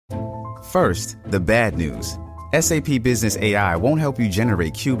First, the bad news. SAP Business AI won't help you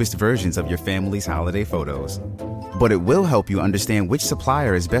generate cubist versions of your family's holiday photos. But it will help you understand which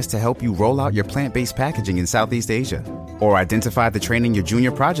supplier is best to help you roll out your plant-based packaging in Southeast Asia, or identify the training your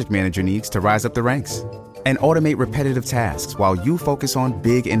junior project manager needs to rise up the ranks, and automate repetitive tasks while you focus on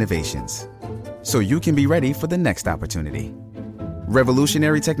big innovations, so you can be ready for the next opportunity.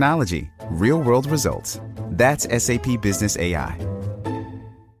 Revolutionary technology, real-world results. That's SAP Business AI.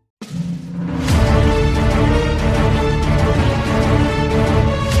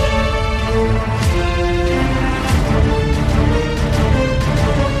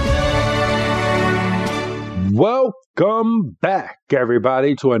 Welcome back,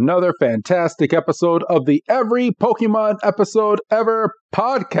 everybody, to another fantastic episode of the Every Pokemon Episode Ever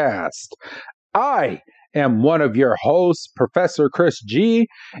podcast. I am one of your hosts, Professor Chris G,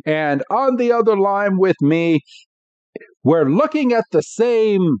 and on the other line with me, we're looking at the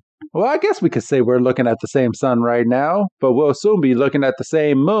same, well, I guess we could say we're looking at the same sun right now, but we'll soon be looking at the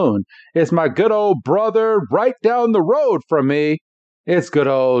same moon. It's my good old brother right down the road from me. It's good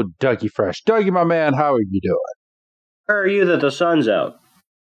old Dougie Fresh. Dougie, my man, how are you doing? Where are you that the sun's out?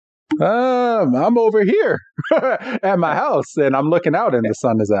 I'm over here at my house, and I'm looking out, and the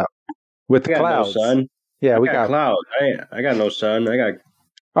sun is out with the clouds. No sun. Yeah, we got clouds. I got no sun. All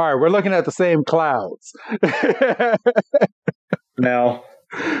right, we're looking at the same clouds. Now,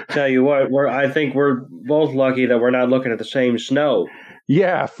 tell you what, I think we're both lucky that we're not looking at the same snow.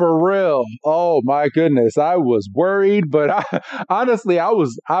 Yeah, for real. Oh my goodness, I was worried, but honestly, I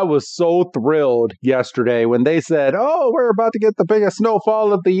was so thrilled yesterday when they said, "Oh, we're about to get the biggest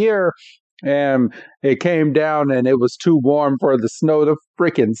snowfall of the year," and it came down, and it was too warm for the snow to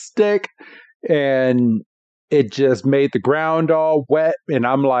freaking stick, and it just made the ground all wet. And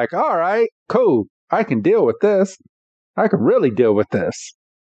I'm like, "All right, cool, I can deal with this. I can really deal with this."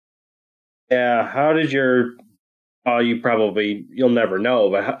 Yeah, how did you'll never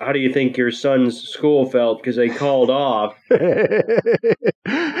know, but how do you think your son's school felt because they called off?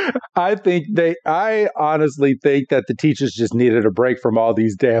 I honestly think that the teachers just needed a break from all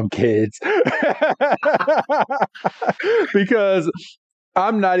these damn kids. Because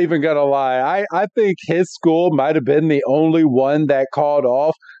I'm not even going to lie. I think his school might have been the only one that called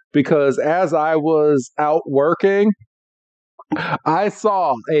off, because as I was out working, I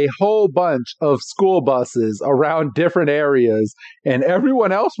saw a whole bunch of school buses around different areas, and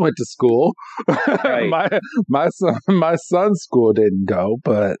everyone else went to school. Right. my son's school didn't go,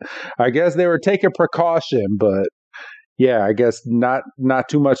 but I guess they were taking precaution. But yeah, I guess not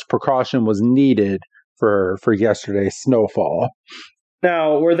too much precaution was needed for yesterday's snowfall.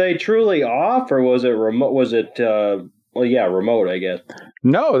 Now, were they truly off, or was it remote? Was it remote, I guess.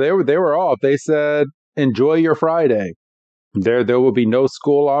 No, they were off. They said, "Enjoy your Friday. There will be no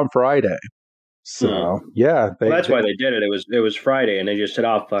school on Friday." So, yeah. That's why they did it. It was Friday, and they just said,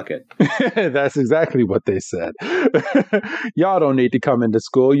 "Oh, fuck it." That's exactly what they said. Y'all don't need to come into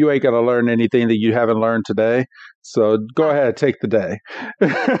school. You ain't going to learn anything that you haven't learned today. So go ahead, take the day.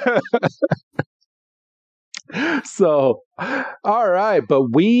 So, all right.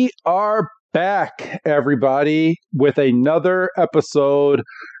 But we are back, everybody, with another episode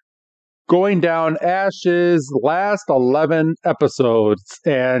going down Ash's last 11 episodes,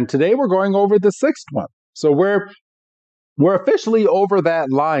 and today we're going over the 6th one. So we're officially over that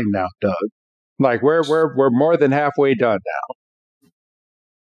line now, Doug. Like we're more than halfway done now.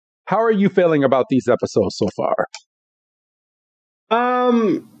 How are you feeling about these episodes so far?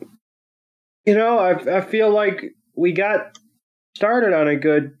 I feel like we got started on a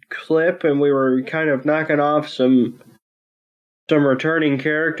good clip, and we were kind of knocking off some returning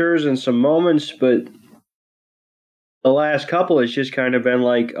characters and some moments, but the last couple has just kind of been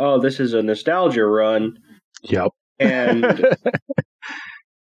like, oh, this is a nostalgia run. Yep. And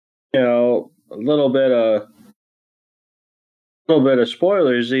a little bit of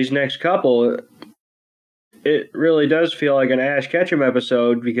spoilers. These next couple, it really does feel like an Ash Ketchum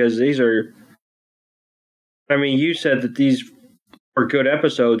episode, because these are, I mean, you said that these were good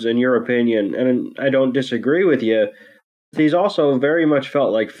episodes in your opinion, and I don't disagree with you. These also very much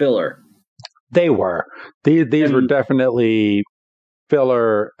felt like filler. They were. These were definitely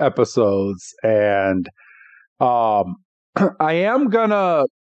filler episodes, and I am gonna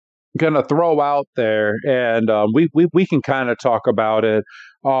throw out there, and we can kind of talk about it.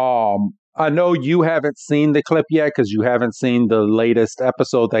 I know you haven't seen the clip yet because you haven't seen the latest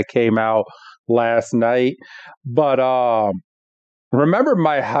episode that came out last night, but remember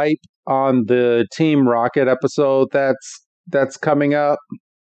my hype on the Team Rocket episode that's coming up?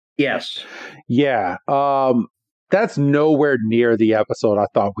 Yes. Yeah. that's nowhere near the episode I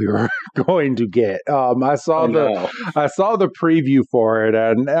thought we were going to get. I saw the preview for it,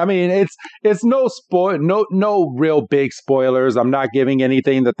 and I mean it's no real big spoilers. I'm not giving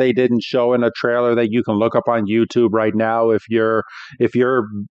anything that they didn't show in a trailer that you can look up on YouTube right now if you're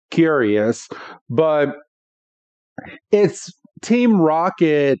curious. But it's Team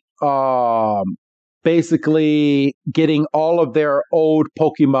Rocket basically getting all of their old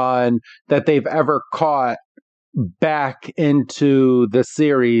Pokemon that they've ever caught back into the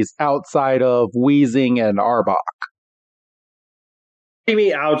series outside of Weezing and Arbok. What do you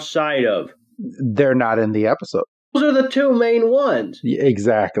mean outside of? They're not in the episode. Those are the two main ones.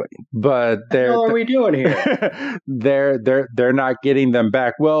 Exactly. But what the hell are we doing here? they're not getting them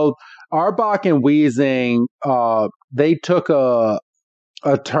back. Well, Arbok and Weezing, they took a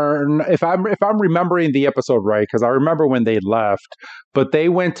turn. If I'm remembering the episode right, because I remember when they left, but they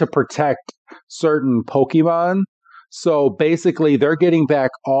went to protect certain Pokemon. So basically, they're getting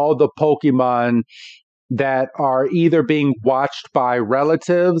back all the Pokemon that are either being watched by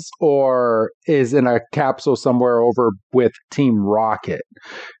relatives or is in a capsule somewhere over with Team Rocket.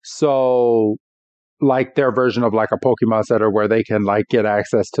 So like their version of like a Pokemon Center where they can like get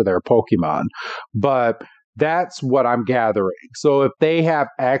access to their Pokemon. But that's what I'm gathering. So if they have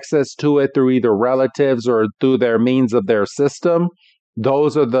access to it through either relatives or through their means of their system,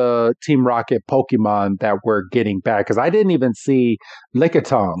 those are the Team Rocket Pokemon that we're getting back. Because I didn't even see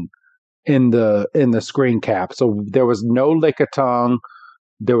Lickitung in the screen cap. So there was no Lickitung,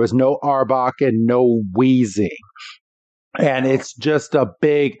 there was no Arbok, and no Weezing. And it's just a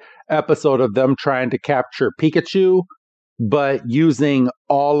big episode of them trying to capture Pikachu, but using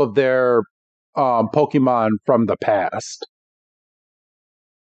all of their Pokemon from the past.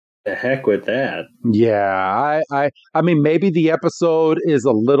 The heck with that. Yeah, I mean, maybe the episode is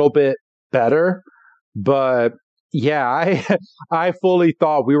a little bit better, but yeah, I fully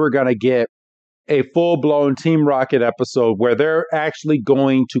thought we were going to get a full-blown Team Rocket episode where they're actually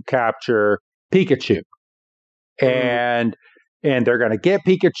going to capture Pikachu. And they're going to get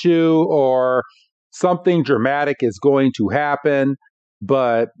Pikachu or something dramatic is going to happen,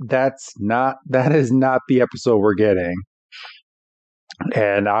 but that is not the episode we're getting.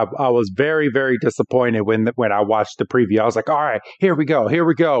 And I was very, very disappointed when I watched the preview. I was like, all right, here we go.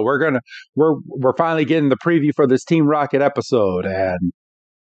 We're finally getting the preview for this Team Rocket episode. And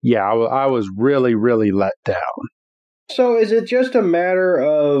yeah, I was really, really let down. So is it just a matter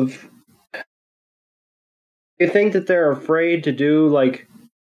of, you think that they're afraid to do like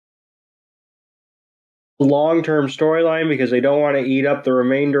long-term storyline because they don't want to eat up the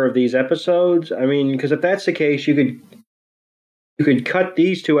remainder of these episodes? I mean, because if that's the case, you could cut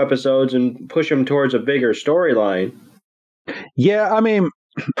these two episodes and push them towards a bigger storyline. Yeah, I mean,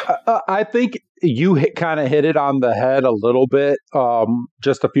 I think you kind of hit it on the head a little bit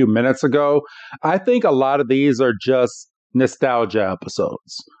just a few minutes ago. I think a lot of these are just nostalgia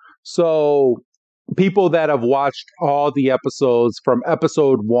episodes. So people that have watched all the episodes from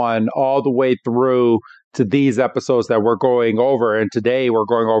episode 1 all the way through to these episodes that we're going over, and today we're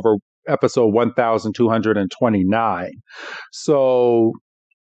going over episode 1229. So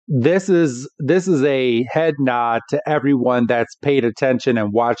this is a head nod to everyone that's paid attention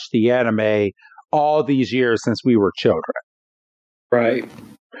and watched the anime all these years since we were children. Right.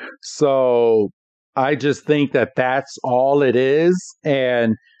 So I just think that that's all it is.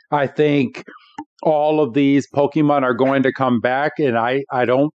 And I think all of these Pokemon are going to come back, and I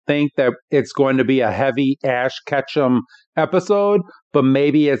don't think that it's going to be a heavy Ash Ketchum episode, but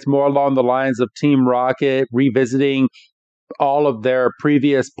maybe it's more along the lines of Team Rocket revisiting all of their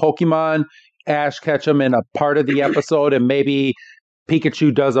previous Pokemon, Ash Ketchum in a part of the episode, and maybe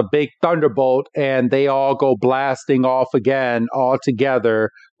Pikachu does a big thunderbolt and they all go blasting off again all together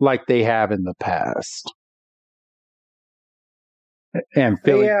like they have in the past. And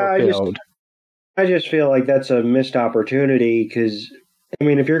feeling fulfilled. I just feel like that's a missed opportunity because, I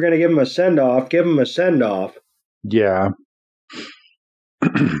mean, if you're going to give him a send-off, give him a send-off. Yeah.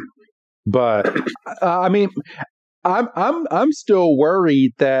 But, I mean, I'm still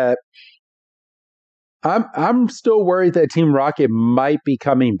worried that I'm still worried that Team Rocket might be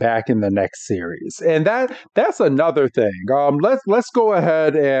coming back in the next series. And that's another thing. Let's go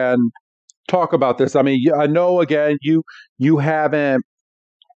ahead and talk about this. I mean, I know, again, you haven't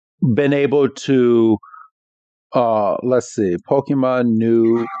been able to let's see, Pokemon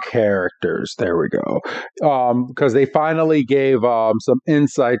new characters, there we go, because they finally gave some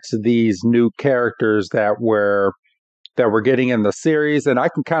insight to these new characters that we're getting in the series, and I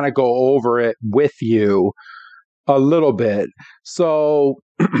can kind of go over it with you a little bit. So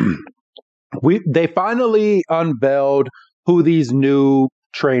they finally unveiled who these new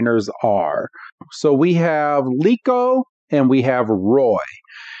trainers are. So we have Liko and we have Roy.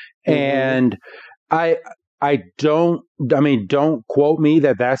 And I don't quote me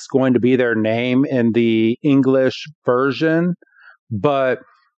that that's going to be their name in the English version, but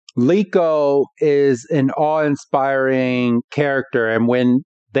Liko is an awe-inspiring character. And when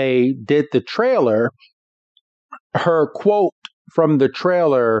they did the trailer, her quote from the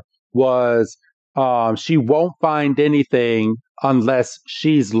trailer was, she won't find anything unless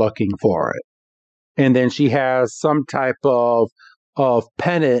she's looking for it. And then she has some type of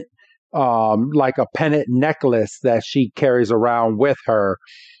pennant, like a pennant necklace that she carries around with her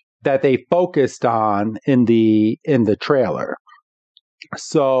that they focused on in the trailer.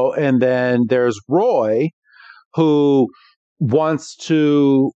 So, and then there's Roy, who wants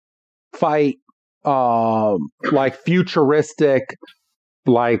to fight like futuristic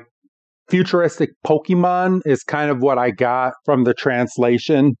Pokemon is kind of what I got from the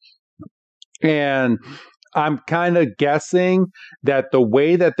translation. And I'm kind of guessing that the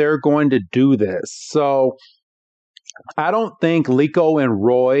way that they're going to do this, so I don't think Liko and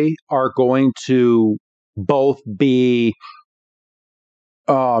Roy are going to both be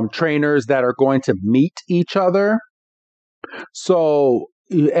trainers that are going to meet each other. So,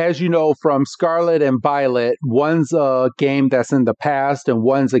 as you know from Scarlet and Violet, one's a game that's in the past and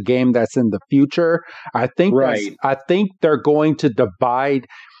one's a game that's in the future. I think they're going to divide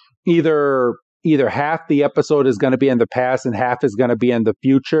either half the episode is going to be in the past and half is going to be in the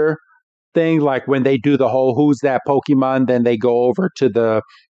future thing. Like when they do the whole "who's that Pokemon," then they go over to the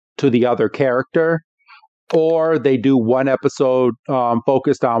other character. Or they do one episode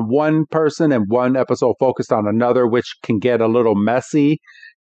focused on one person and one episode focused on another, which can get a little messy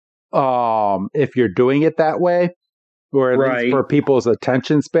if you're doing it that way, or at least for people's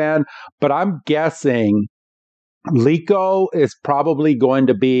attention span. But I'm guessing Liko is probably going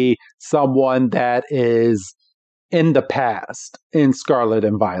to be someone that is in the past in Scarlet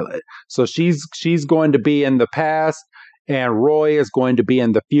and Violet. So she's going to be in the past, and Roy is going to be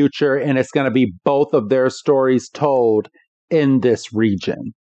in the future, and it's going to be both of their stories told in this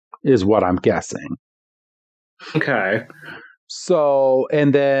region, is what I'm guessing. Okay. So,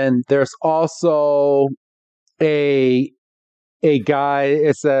 and then there's also a guy,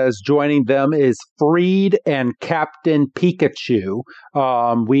 it says joining them is Freed and Captain Pikachu.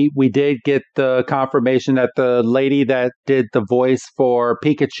 We did get the confirmation that the lady that did the voice for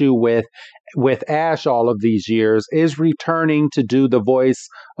Pikachu with Ash all of these years is returning to do the voice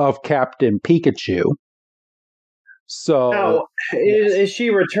of Captain Pikachu. So now, is she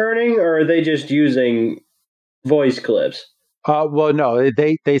returning, or are they just using voice clips? Well, no,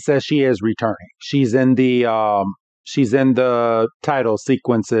 they said she is returning. She's in the title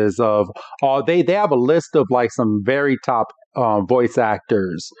sequences of all. They have a list of like some very top voice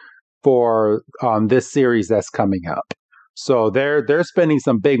actors for this series that's coming up. So they're spending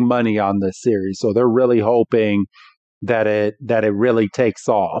some big money on this series. So they're really hoping that it really takes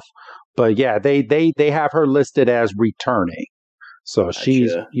off. But yeah, they have her listed as returning. So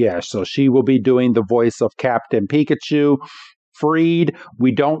so she will be doing the voice of Captain Pikachu. Freed,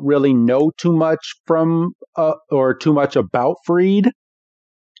 we don't really know too much from or too much about Freed,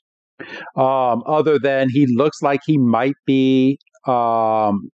 other than he looks like he might be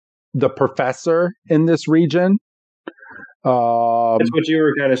the professor in this region. That's what you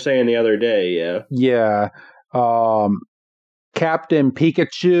were kind of saying the other day, yeah. Yeah. Captain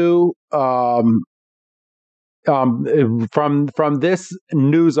Pikachu, from this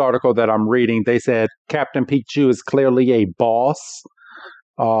news article that I'm reading, they said Captain Pikachu is clearly a boss.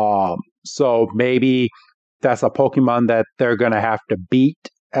 So maybe that's a Pokemon that they're going to have to beat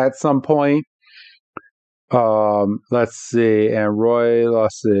at some point. Let's see. And Roy,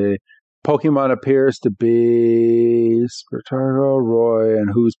 let's see. Pokemon appears to be Squirtle, Roy, and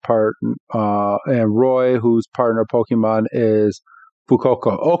Roy, whose partner Pokemon is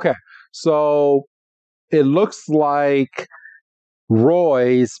Fuecoco. Okay, so it looks like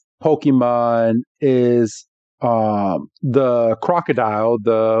Roy's Pokemon is the crocodile,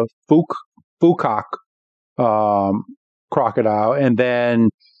 the Fukok crocodile, and then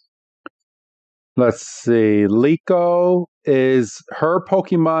let's see, Liko is her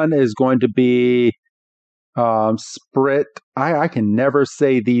Pokemon is going to be Sprit. I can never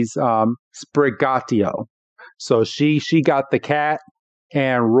say these Sprigatio. So she got the cat,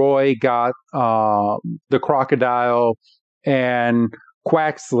 and Roy got the crocodile, and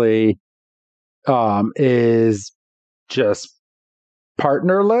Quaxley is just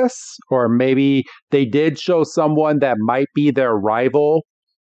partnerless, or maybe they did show someone that might be their rival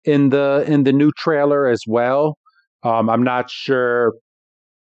in the new trailer as well. I'm not sure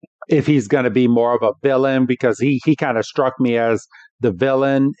if he's going to be more of a villain, because he kind of struck me as the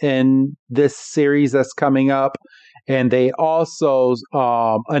villain in this series that's coming up. And they also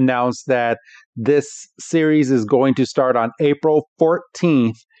announced that this series is going to start on April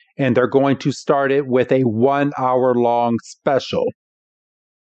 14th, and they're going to start it with a 1 hour long special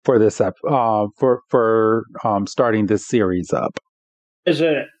for this starting this series up. Is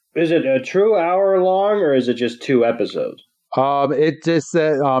it a true hour long, or is it just 2 episodes? It just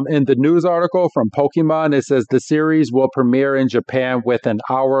said in the news article from Pokemon, it says the series will premiere in Japan with an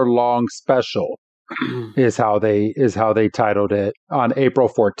hour-long special. is how they titled it on April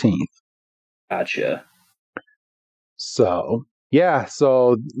 14th. Gotcha. So yeah,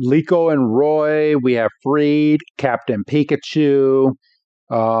 so Liko and Roy, we have Freed, Captain Pikachu.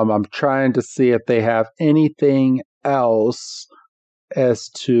 I'm trying to see if they have anything else as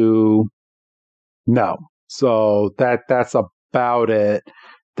to no. So that's about it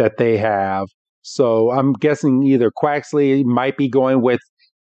that they have. So I'm guessing either Quaxley might be going with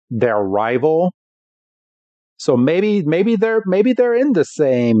their rival. So maybe they're in the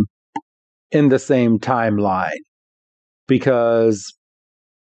same timeline, because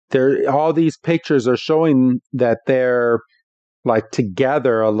all these pictures are showing that they're like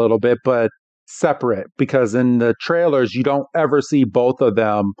together a little bit, but separate, because in the trailers you don't ever see both of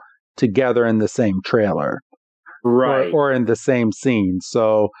them together in the same trailer, right, or in the same scene.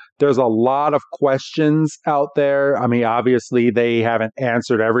 So there's a lot of questions out there. I mean, obviously they haven't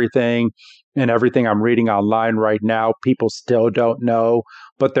answered everything, and everything I'm reading online right now, people still don't know,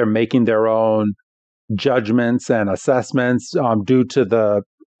 but they're making their own judgments and assessments due to the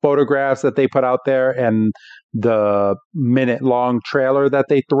photographs that they put out there and the minute-long trailer that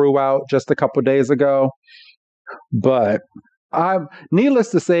they threw out just a couple days ago. But needless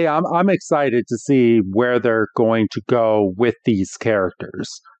to say, I'm excited to see where they're going to go with these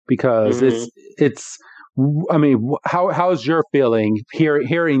characters, because it's. I mean, how's your feeling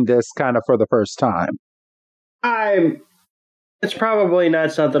hearing this kind of for the first time? It's probably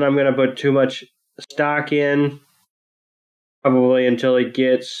not something I'm going to put too much stock in, probably until it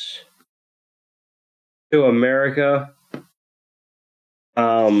gets to America.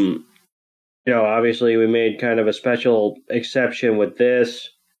 Obviously we made kind of a special exception with this.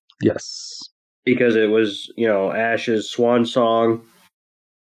 Yes. Because it was, Ash's swan song.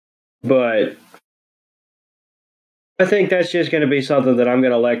 But I think that's just going to be something that I'm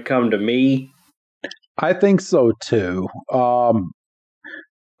going to let come to me. I think so too. I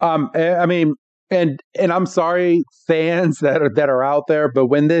mean, and I'm sorry, fans that are out there, but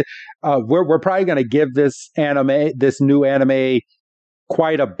when we're probably going to give this new anime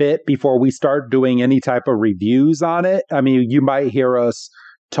quite a bit before we start doing any type of reviews on it. I mean, you might hear us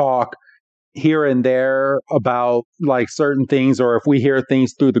talk here and there about like certain things, or if we hear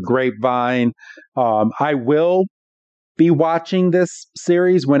things through the grapevine. I will be watching this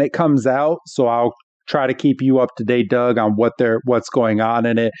series when it comes out, so I'll try to keep you up to date, Doug, on what's going on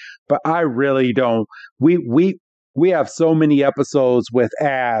in it. But I really don't. We have so many episodes with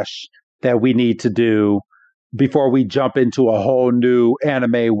Ash that we need to do before we jump into a whole new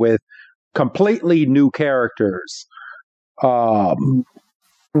anime with completely new characters.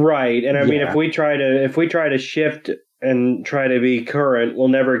 Right, and I mean, if we try to shift and try to be current, we'll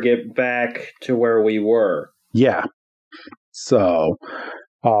never get back to where we were. Yeah. So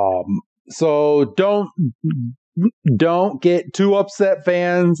don't get too upset,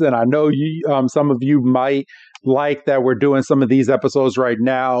 fans. And I know you, some of you might like that we're doing some of these episodes right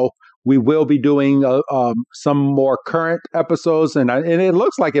now. We will be doing some more current episodes, and it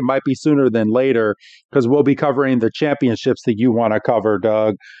looks like it might be sooner than later, because we'll be covering the championships that you want to cover,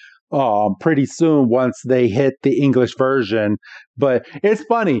 Doug, pretty soon once they hit the English version. But it's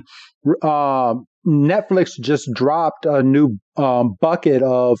funny. Netflix just dropped a new bucket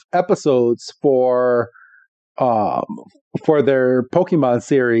of episodes for their Pokemon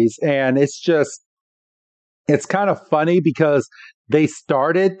series, and it's kind of funny because they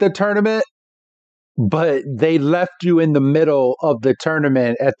started the tournament, but they left you in the middle of the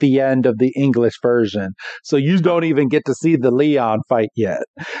tournament at the end of the English version. So you don't even get to see the Leon fight yet.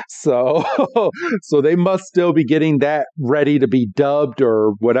 So they must still be getting that ready to be dubbed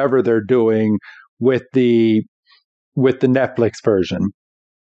or whatever they're doing with the Netflix version.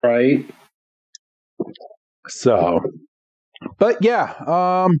 Right. So, but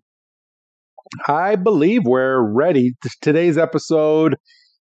yeah, I believe we're ready. Today's episode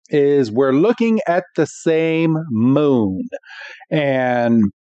is we're looking at the same moon. And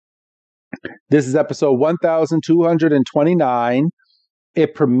this is episode 1229.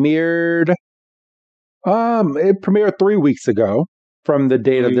 it premiered 3 weeks ago from the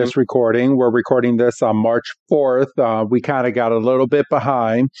date of this recording. We're recording this on March 4th. We kind of got a little bit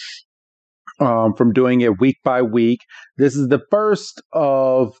behind from doing it week by week. This is the first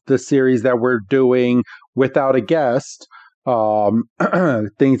of the series that we're doing without a guest.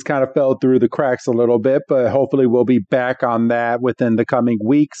 Things kind of fell through the cracks a little bit, but hopefully we'll be back on that within the coming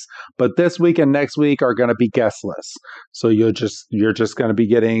weeks. But this week and next week are going to be guestless, so you're just going to be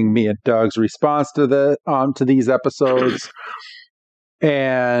getting me and Doug's response to these episodes,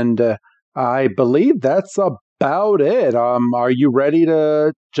 and I believe that's about it. Are you ready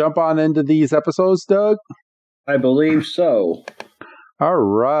to jump on into these episodes, Doug? I believe so. All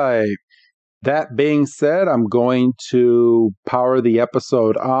right. That being said, I'm going to power the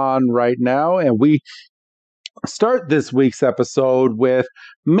episode on right now, and we start this week's episode with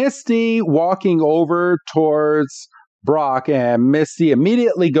Misty walking over towards Brock, and Misty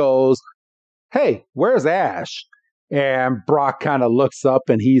immediately goes, "Hey, where's Ash?" And Brock kind of looks up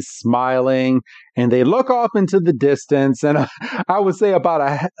and he's smiling, and they look off into the distance. And I would say about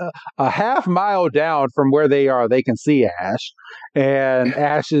a half mile down from where they are, they can see Ash. And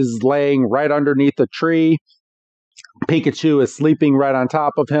Ash is laying right underneath a tree. Pikachu is sleeping right on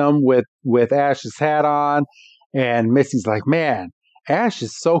top of him with Ash's hat on. And Misty's like, "Man, Ash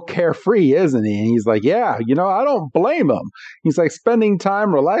is so carefree, isn't he?" And he's like, "Yeah, I don't blame him." He's like, "Spending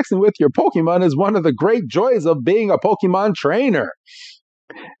time relaxing with your Pokemon is one of the great joys of being a Pokemon trainer."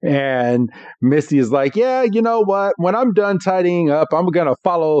 And Misty is like, "Yeah, you know what? When I'm done tidying up, I'm going to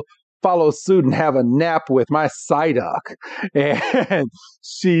follow suit and have a nap with my Psyduck." And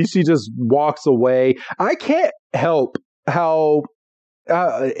she just walks away. I can't help how...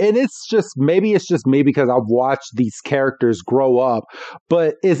 and it's just me because I've watched these characters grow up.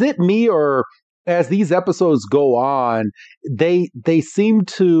 But is it me, or as these episodes go on, they seem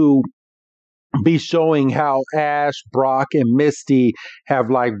to be showing how Ash, Brock, and Misty have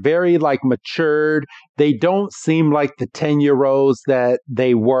very matured. They don't seem like the 10-year-olds that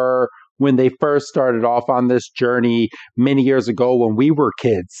they were when they first started off on this journey many years ago when we were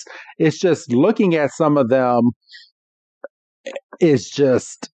kids. It's just looking at some of them. Is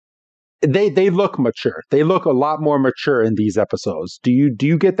just they look mature. They look a lot more mature in these episodes. Do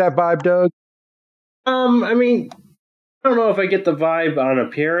you get that vibe, Doug? I mean, I don't know if I get the vibe on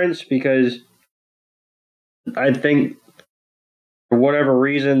appearance, because I think for whatever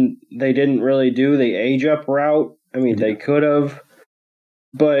reason they didn't really do the age up route. I mean, they could have,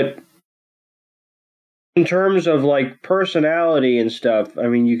 but in terms of personality and stuff, I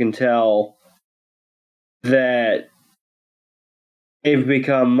mean, you can tell that they've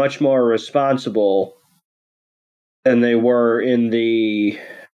become much more responsible than they were in the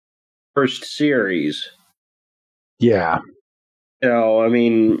first series. Yeah. I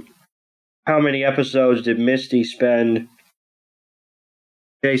mean, how many episodes did Misty spend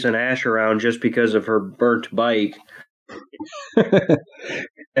chasing Ash around just because of her burnt bike?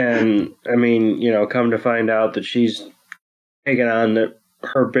 And, I mean, come to find out that she's taken on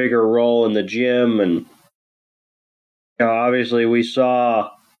her bigger role in the gym, and obviously, we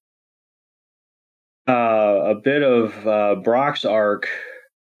saw a bit of Brock's arc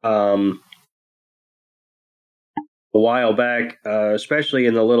a while back, especially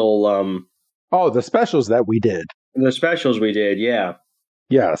in the little... the specials that we did. The specials we did, yeah.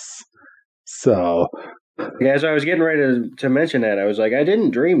 Yes. So... As I was getting ready to mention that, I was like, I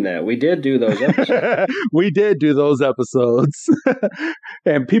didn't dream that. We did do those episodes. We did do those episodes.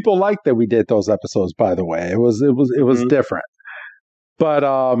 And people liked that we did those episodes, by the way. It was different. But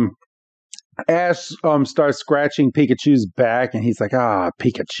Ash starts scratching Pikachu's back, and he's like,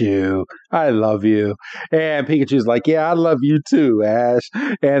 "Pikachu, I love you." And Pikachu's like, "Yeah, I love you too, Ash."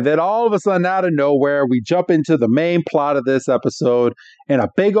 And then all of a sudden, out of nowhere, we jump into the main plot of this episode, and a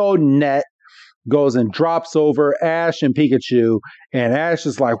big old net goes and drops over Ash and Pikachu, and Ash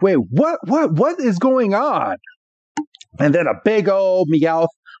is like, "Wait, what is going on?" And then a big old Meowth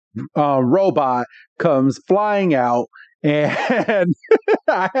robot comes flying out, and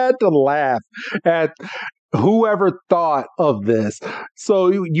I had to laugh at whoever thought of this. So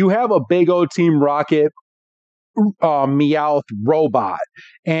you have a big old Team Rocket Meowth robot,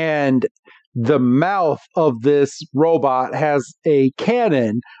 and the mouth of this robot has a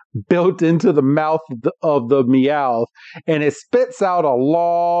cannon built into the mouth of the Meowth, and it spits out a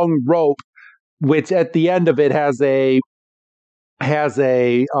long rope, which at the end of it has a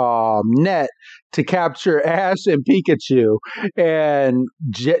net to capture Ash and Pikachu. And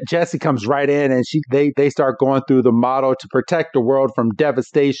Jessie comes right in, and they start going through the motto to protect the world from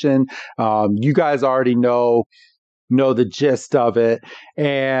devastation. You guys already know know the gist of it.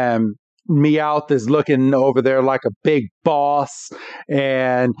 And Meowth is looking over there like a big boss.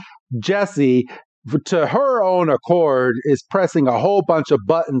 And Jessie, to her own accord, is pressing a whole bunch of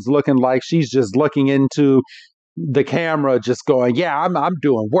buttons, looking like she's just looking into the camera, just going, yeah, I'm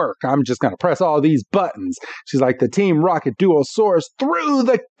doing work. I'm just going to press all these buttons. She's like, the Team Rocket duo soars through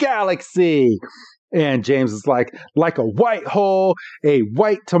the galaxy. And James is like a white hole, a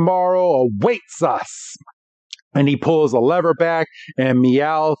white tomorrow awaits us. And he pulls a lever back, and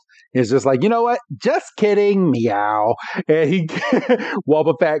Meowth is just like, you know what? Just kidding, meow. And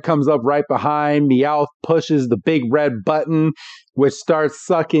Wobbuffet comes up right behind. Meowth pushes the big red button, which starts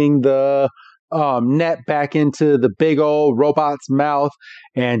sucking the net back into the big old robot's mouth.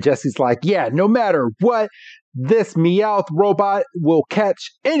 And Jessie's like, yeah, no matter what, this Meowth robot will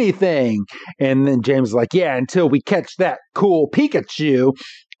catch anything. And then James is like, yeah, until we catch that cool Pikachu.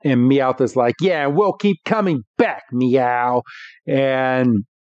 And Meowth is like, yeah, we'll keep coming back, meow. And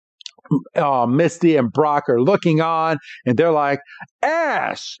Misty and Brock are looking on, and they're like,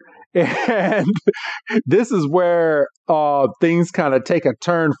 Ash! And this is where things kind of take a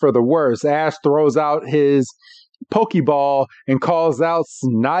turn for the worse. Ash throws out his Pokeball and calls out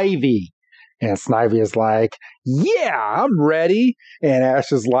Snivy. And Snivy is like, yeah, I'm ready. And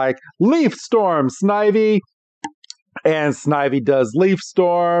Ash is like, Leaf Storm, Snivy. And Snivy does Leaf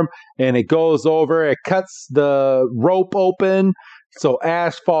Storm, and it goes over, it cuts the rope open, so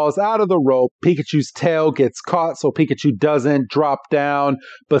Ash falls out of the rope. Pikachu's tail gets caught, so Pikachu doesn't drop down,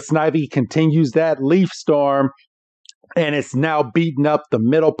 but Snivy continues that Leaf Storm, and it's now beating up the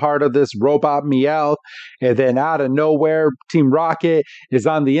middle part of this robot Meowth. And then out of nowhere, Team Rocket is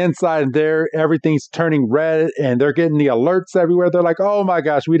on the inside, and everything's turning red, and they're getting the alerts everywhere. They're like, oh my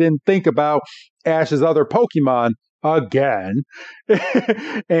gosh, we didn't think about Ash's other Pokemon again.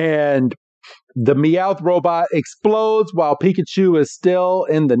 And the Meowth robot explodes while Pikachu is still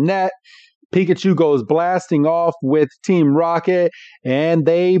in the net. Pikachu goes blasting off with Team Rocket, and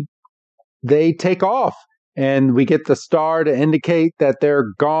they take off. And we get the star to indicate that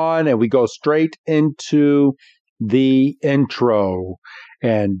they're gone, and we go straight into the intro.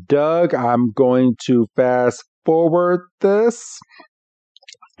 And Doug, I'm going to fast forward this,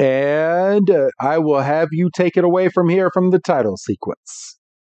 and I will have you take it away from here from the title sequence.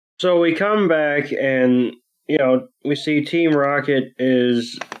 So we come back, and we see Team Rocket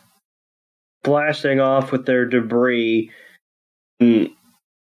is blasting off with their debris. And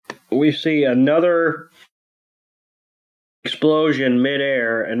we see another explosion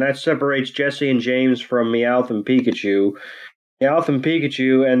midair, and that separates Jessie and James from Meowth and Pikachu. Meowth and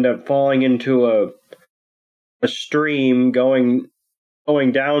Pikachu end up falling into a stream going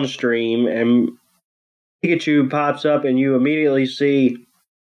downstream, and Pikachu pops up, and you immediately see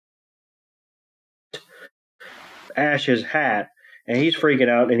Ash's hat, and he's freaking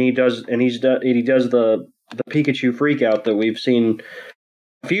out, and he does the Pikachu freak out that we've seen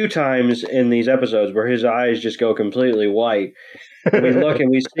a few times in these episodes, where his eyes just go completely white. And we look and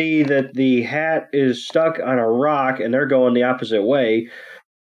we see that the hat is stuck on a rock, and they're going the opposite way.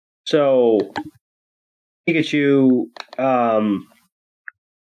 So Pikachu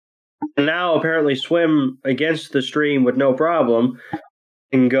now apparently swim against the stream with no problem,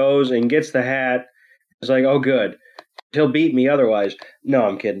 and goes and gets the hat. It's like, oh, good. He'll beat me otherwise. No,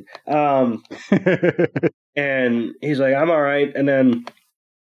 I'm kidding. And he's like, I'm all right. And then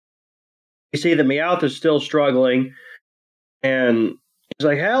you see that Meowth is still struggling, and he's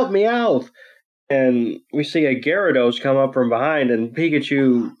like, help, Meowth. And we see a Gyarados come up from behind, and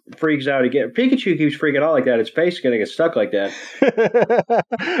Pikachu freaks out again. Pikachu keeps freaking out like that. Its face is going to get stuck like that.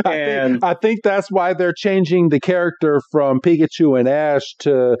 I think that's why they're changing the character from Pikachu and Ash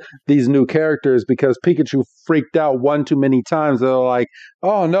to these new characters, because Pikachu freaked out one too many times. They're like,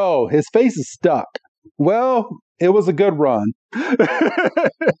 oh no, his face is stuck. Well, it was a good run.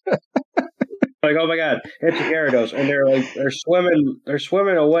 Like, oh my god, it's a Gyarados, and they're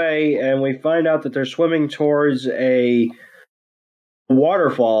swimming away, and we find out that they're swimming towards a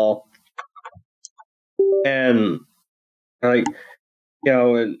waterfall, and and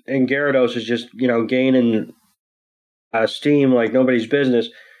Gyarados is just gaining steam like nobody's business,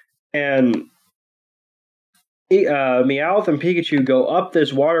 and Meowth and Pikachu go up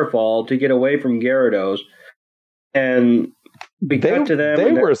this waterfall to get away from Gyarados, and we cut to them.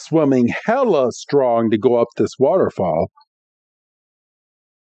 They were swimming hella strong to go up this waterfall.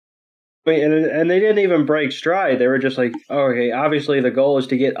 And they didn't even break stride. They were just like, oh, okay, obviously the goal is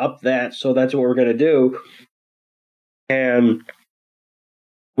to get up that, so that's what we're going to do. And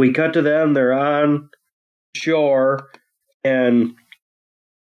we cut to them. They're on shore, and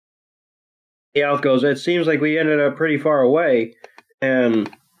Meowth goes, it seems like we ended up pretty far away. And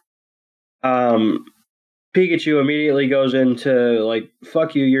Pikachu immediately goes into, like,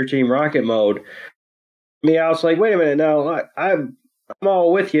 fuck you, your Team Rocket mode. Meowth's like, wait a minute, now, I'm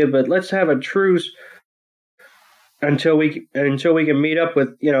all with you, but let's have a truce until we can meet up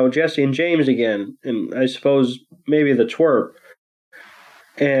with, Jesse and James again, and I suppose maybe the twerp.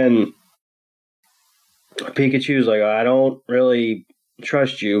 And Pikachu's like, I don't really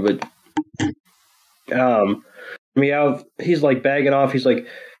trust you, but Meowth, he's like bagging off. He's like,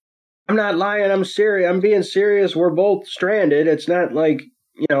 I'm not lying. I'm serious. I'm being serious. We're both stranded. It's not like,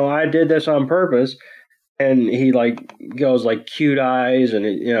 I did this on purpose. And he like goes like cute eyes and,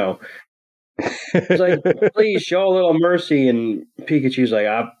 he's like, please show a little mercy. And Pikachu's like,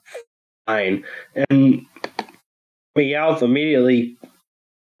 I'm fine. And Meowth immediately,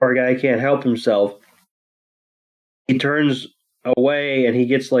 poor guy can't help himself. He turns away and he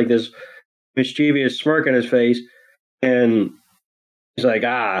gets like this mischievous smirk on his face. And he's like,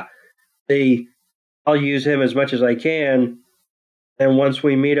 I'll use him as much as I can. And once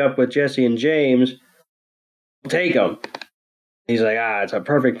we meet up with Jesse and James, I'll take him. He's like, it's a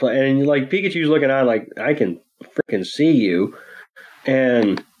perfect plan. And like Pikachu's looking on like, I can freaking see you.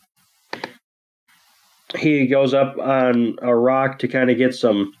 And he goes up on a rock to kind of get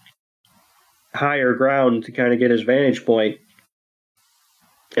some higher ground to kind of get his vantage point.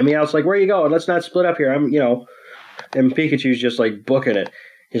 And Meowth's like, where are you going? Let's not split up here. And Pikachu's just like booking it.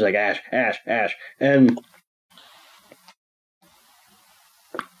 He's like, Ash. And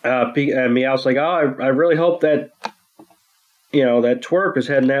Meowth's like, I really hope that, that twerp is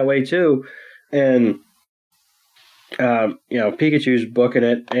heading that way too. And, Pikachu's booking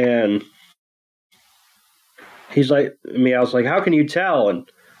it. And he's like, Meowth's like, how can you tell? And,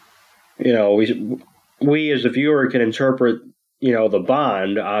 we as the viewer can interpret, the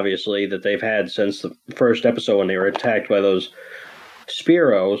bond, obviously, that they've had since the first episode when they were attacked by those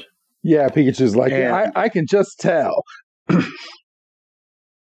Spearows. Yeah, Pikachu's like, I can just tell.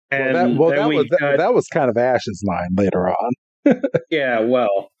 That was kind of Ash's line later on. Yeah,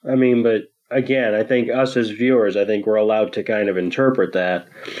 well, I mean, but again, I think us as viewers, we're allowed to kind of interpret that.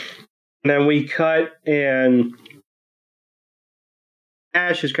 And then we cut, and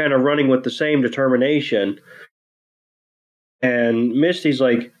Ash is kind of running with the same determination. And Misty's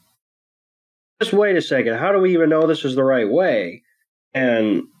like, just wait a second, how do we even know this is the right way?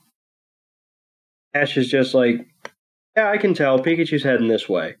 And Ash is just like, yeah, I can tell Pikachu's heading this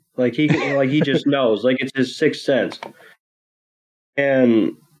way. Like he just knows, like it's his sixth sense.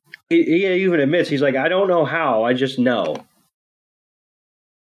 And he even admits, he's like, I don't know how, I just know.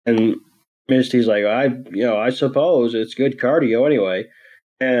 And Misty's like, I suppose it's good cardio anyway.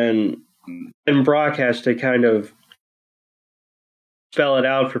 And Brock has to kind of spell it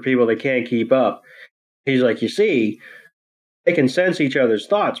out for people that can't keep up. He's like, you see, they can sense each other's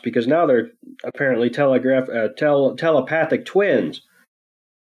thoughts because now they're apparently telepathic twins.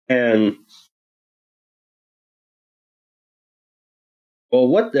 And, well,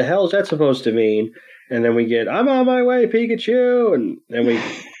 what the hell is that supposed to mean? And then we get, I'm on my way, Pikachu. And then we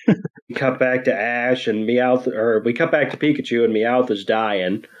cut back to Ash and Meowth, or we cut back to Pikachu and Meowth is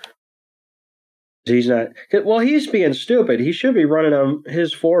dying. He's not, well, he's being stupid. He should be running on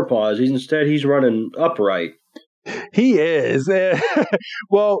his forepaws. Instead, he's running upright. He is.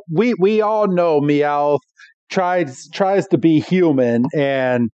 Well, we all know Meowth tries to be human,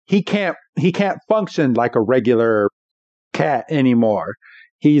 and he can't function like a regular cat anymore.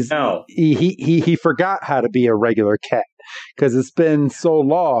 He forgot how to be a regular cat because it's been so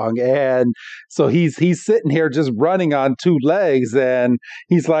long, and so he's sitting here just running on two legs, and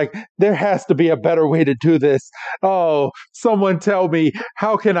he's like, there has to be a better way to do this. Oh, someone tell me,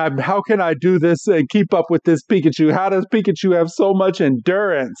 how can I do this and keep up with this Pikachu? How does Pikachu have so much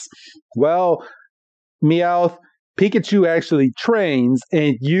endurance? Well, Meowth, Pikachu actually trains,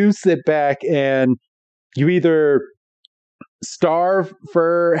 and you sit back and you either starve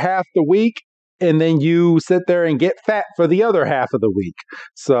for half the week, and then you sit there and get fat for the other half of the week.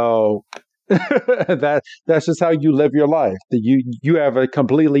 So that's just how you live your life. You have a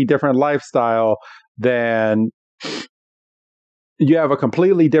completely different lifestyle than Ash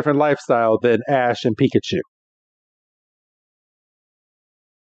and Pikachu.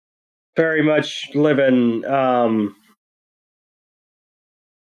 Very much living.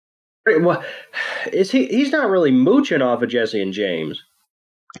 Well, he's not really mooching off of Jesse and James.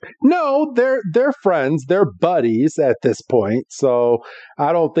 No, they're friends, they're buddies at this point. So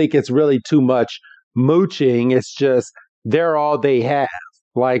I don't think it's really too much mooching. It's just they're all they have.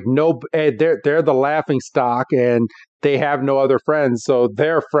 Like they're the laughing stock, and they have no other friends, so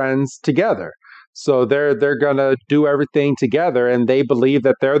they're friends together. So they're gonna do everything together, and they believe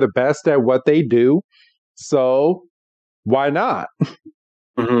that they're the best at what they do. So why not?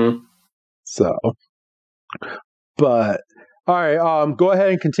 Mm-hmm. So, but all right, go ahead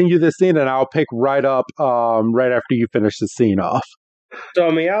and continue this scene, and I'll pick right up right after you finish the scene off. So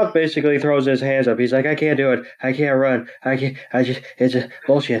Meowth basically throws his hands up. He's like, I can't do it. I can't run. It's a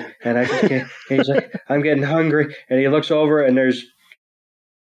bullshit. And I just can't. He's like, I'm getting hungry. And he looks over and there's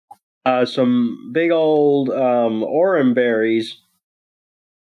some big old orange berries.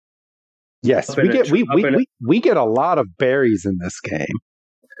 Yes, we get a lot of berries in this game.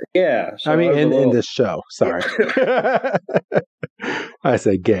 Yeah. So I mean, in this show. Sorry. I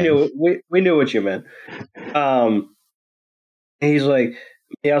said game. We knew what you meant. He's like,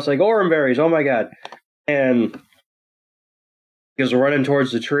 Meowth's like, orange berries, oh my god. And he goes running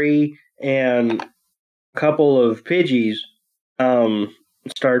towards the tree, and a couple of Pidgeys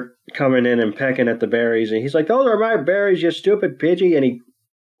start coming in and pecking at the berries. And he's like, those are my berries, you stupid Pidgey. And he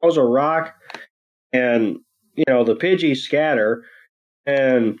throws a rock, and, the Pidgeys scatter.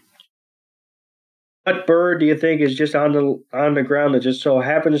 And what bird do you think is just on the ground that just so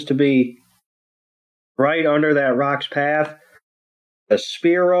happens to be right under that rock's path? A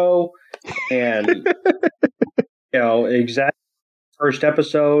Spearow, and exactly first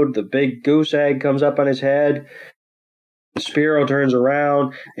episode, the big goose egg comes up on his head. The Spearow turns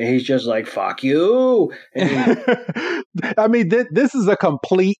around, and he's just like, "Fuck you!" I mean, this is a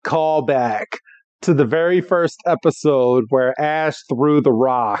complete callback to the very first episode where Ash threw the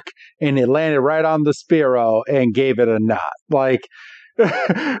rock, and it landed right on the Spearow and gave it a knot. Like,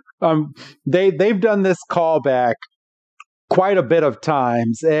 they've done this callback quite a bit of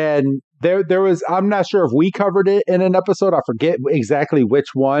times, and there was, I'm not sure if we covered it in an episode, I forget exactly which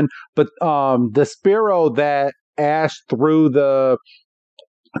one, but the Spearow that Ash threw the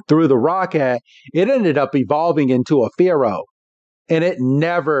rock at, it ended up evolving into a Fearow, and it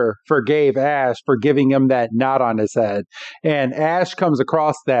never forgave Ash for giving him that knot on his head, and Ash comes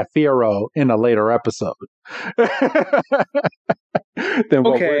across that Fearow in a later episode.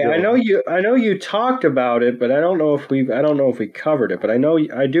 Okay, I know you talked about it, but I don't know if we covered it, but I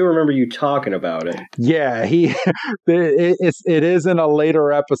do remember you talking about it. Yeah, it is in a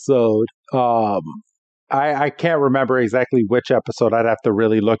later episode. I can't remember exactly which episode. I'd have to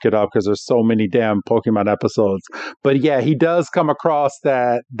really look it up because there's so many damn Pokemon episodes. But yeah, he does come across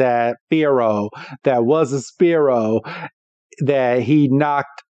that Fearow that was a Spearow that he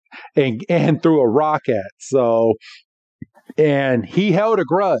knocked and threw a rock at. So, and he held a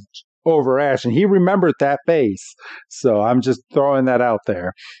grudge over Ash, and he remembered that face. So I'm just throwing that out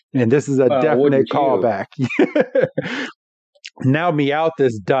there. And this is a definite callback. Now Meowth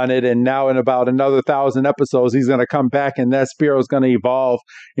has done it, and now in about another 1,000 episodes, he's going to come back, and that Spearow is going to evolve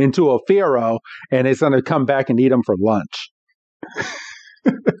into a Fearow, and it's going to come back and eat him for lunch.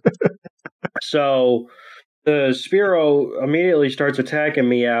 So the Spearow immediately starts attacking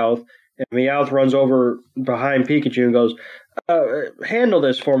Meowth, and Meowth runs over behind Pikachu and goes, handle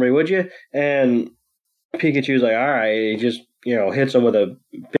this for me, would you? And Pikachu's like, all right. He just, hits him with a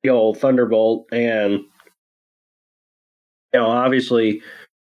big old thunderbolt, and obviously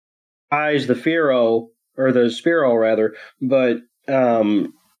eyes the Spearow rather, but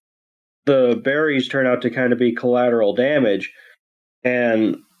the berries turn out to kind of be collateral damage.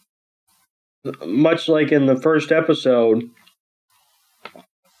 And much like in the first episode,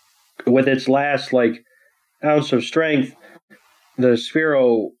 with its last ounce of strength, the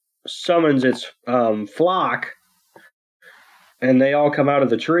Spearow summons its flock, and they all come out of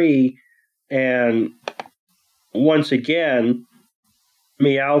the tree, and once again,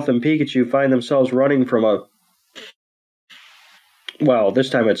 Meowth and Pikachu find themselves running from this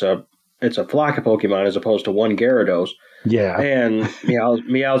time it's a flock of Pokemon as opposed to one Gyarados. Yeah. And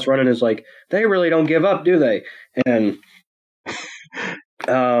Meowth's running is like, they really don't give up, do they? And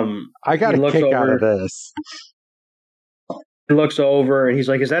I got a kick out of this. He looks over and he's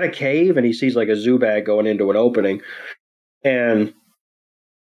like, is that a cave? And he sees like a Zubat going into an opening. And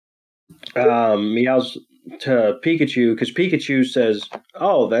Meowth's to Pikachu, because Pikachu says,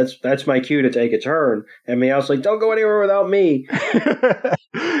 oh, that's my cue to take a turn. And Meowth's like, don't go anywhere without me.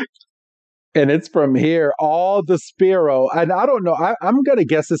 And it's from here, all the Spearow, and I don't know, I'm going to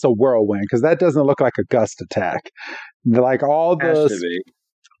guess it's a Whirlwind, because that doesn't look like a Gust attack. Like all the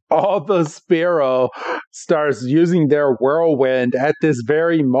Spearow starts using their Whirlwind at this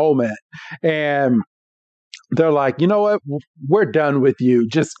very moment. And they're like, you know what? We're done with you.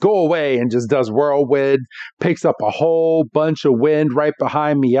 Just go away, and just does whirlwind, picks up a whole bunch of wind right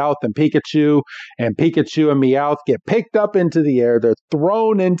behind Meowth and Pikachu. And Pikachu and Meowth get picked up into the air. They're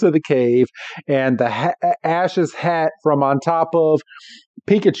thrown into the cave, and the Ash's hat from on top of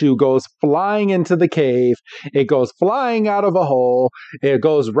Pikachu goes flying into the cave. It goes flying out of a hole. It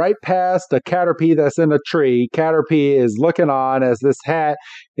goes right past a Caterpie that's in a tree. Caterpie is looking on as this hat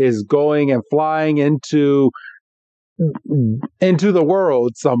is going and flying into the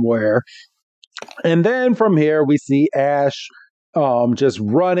world somewhere. And then from here we see Ash just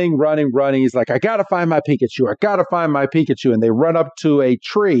running. He's like, I gotta find my Pikachu. And they run up to a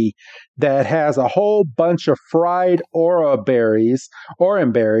tree that has a whole bunch of fried orange berries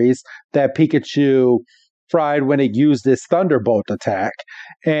that Pikachu fried when it used its Thunderbolt attack.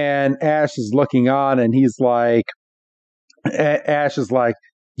 And Ash is looking on, and Ash is like,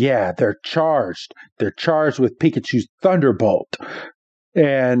 yeah, they're charged. They're charged with Pikachu's Thunderbolt.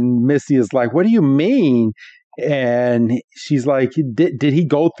 And Misty is like, what do you mean? And she's like, did he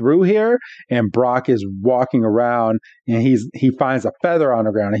go through here? And Brock is walking around, and he finds a feather on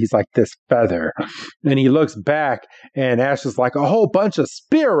the ground, and he's like, this feather. And he looks back, and Ash is like, a whole bunch of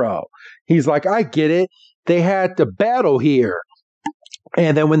Spearow. He's like, I get it. They had to battle here.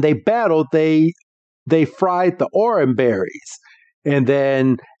 And then when they battled, they fried the orange berries. And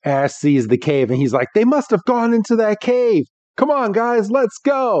then Ash sees the cave, and he's like, they must have gone into that cave. Come on, guys, let's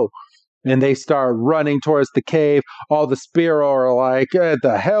go. And they start running towards the cave. All the Spearow are like,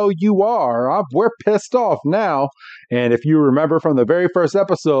 the hell you are. We're pissed off now. And if you remember from the very first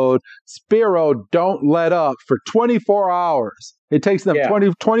episode, Spearow don't let up for 24 hours. It takes them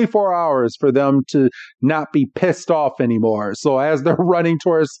 24 hours for them to not be pissed off anymore. So as they're running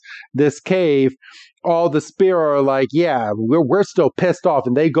towards this cave, all the Spearow are like, yeah, we're still pissed off.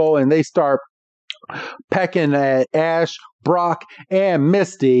 And they go and they start pecking at Ash, Brock, and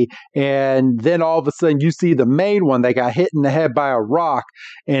Misty. And then all of a sudden you see the main one that got hit in the head by a rock,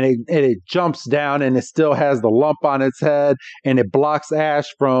 and it jumps down, and it still has the lump on its head, and it blocks Ash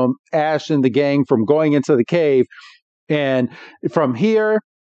and the gang from going into the cave. And from here,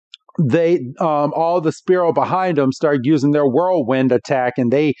 they all the Spearow behind them start using their whirlwind attack,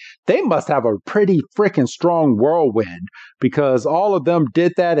 and they must have a pretty freaking strong whirlwind, because all of them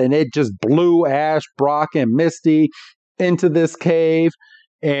did that, and it just blew Ash, Brock, and Misty into this cave.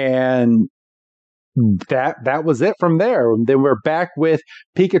 And that was it from there. And then we're back with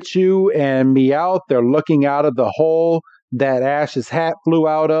Pikachu and Meowth. They're looking out of the hole that Ash's hat flew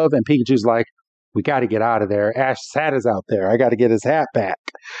out of, and Pikachu's like, we got to get out of there. Ash's hat is out there. I got to get his hat back.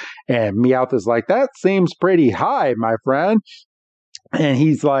 And Meowth is like, that seems pretty high, my friend. And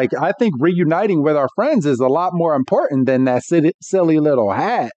he's like, I think reuniting with our friends is a lot more important than that silly little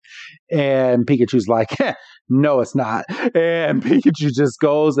hat. And Pikachu's like, no, it's not. And Pikachu just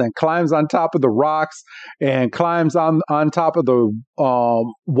goes and climbs on top of the rocks and climbs on top of the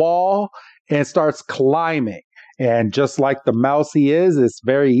wall and starts climbing. And just like the mouse he is, it's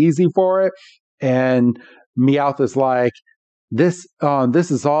very easy for it. And Meowth is like, this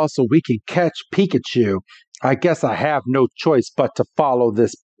is all so we can catch Pikachu. I guess I have no choice but to follow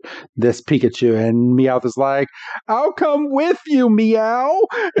this Pikachu. And Meowth is like, I'll come with you, Meow.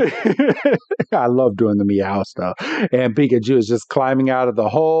 I love doing the Meow stuff. And Pikachu is just climbing out of the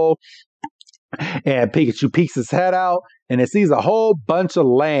hole. And Pikachu peeks his head out, and it sees a whole bunch of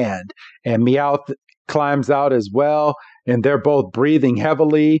land. And Meowth climbs out as well. And they're both breathing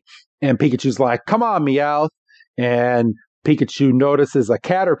heavily. And Pikachu's like, come on, Meowth. And Pikachu notices a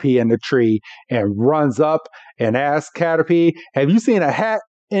Caterpie in the tree and runs up and asks Caterpie, have you seen a hat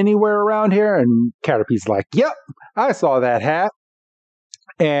anywhere around here? And Caterpie's like, yep, I saw that hat.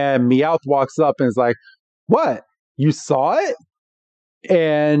 And Meowth walks up and is like, what? You saw it?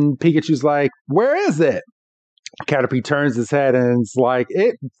 And Pikachu's like, where is it? Caterpie turns his head and is like,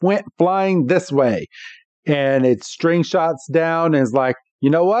 it went flying this way. And it string shots down and is like, you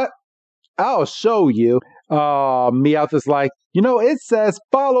know what? I'll show you. Meowth is like, it says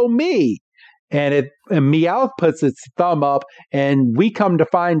follow me. And Meowth puts its thumb up, and we come to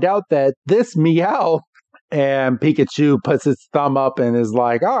find out that this Meowth, and Pikachu puts its thumb up and is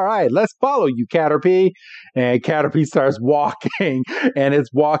like, all right, let's follow you, Caterpie. And Caterpie starts walking, and it's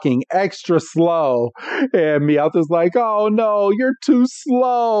walking extra slow. And Meowth is like, oh no, you're too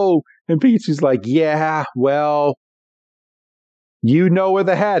slow. And Pikachu's like, yeah, well, you know where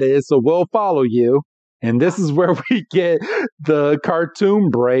the hat is, so we'll follow you. And this is where we get the cartoon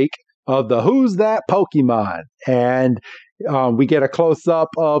break of the Who's That Pokemon. And we get a close-up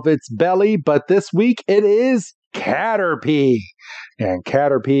of its belly, but this week it is Caterpie. And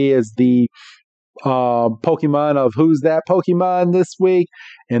Caterpie is the Pokemon of Who's That Pokemon this week.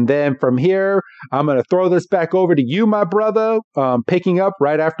 And then from here, I'm going to throw this back over to you, my brother, picking up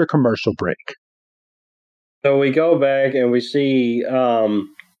right after commercial break. So we go back and we see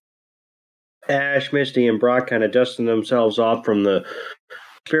Ash, Misty, and Brock kind of dusting themselves off from the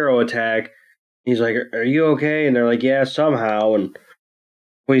Spearow attack. He's like, "Are you okay?" And they're like, "Yeah, somehow." And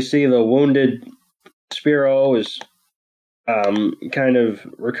we see the wounded Spearow is kind of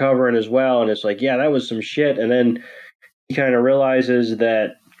recovering as well. And it's like, yeah, that was some shit. And then he kind of realizes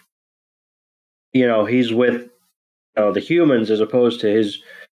that, he's with the humans as opposed to his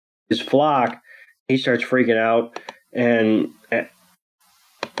flock. He starts freaking out. And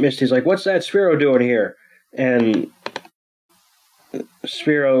Misty's like, "What's that Spearow doing here?" And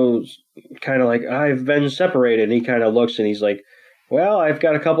Spearow's kind of like, "I've been separated." And he kind of looks and he's like, "Well, I've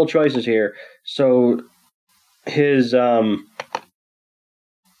got a couple choices here." So his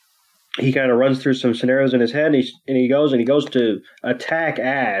he kind of runs through some scenarios in his head, and he goes to attack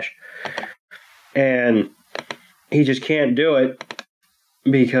Ash, and he just can't do it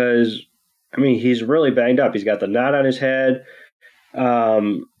because he's really banged up. He's got the knot on his head.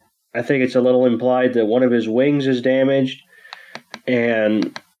 I think it's a little implied that one of his wings is damaged.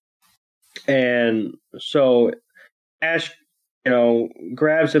 And so Ash,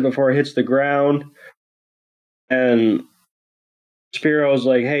 grabs it before it hits the ground. And Spearow's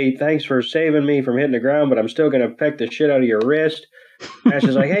like, "Hey, thanks for saving me from hitting the ground, but I'm still going to peck the shit out of your wrist." Ash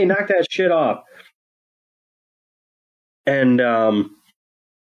is like, "Hey, knock that shit off." And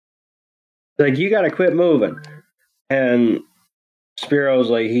like, "You got to quit moving." And Spearow's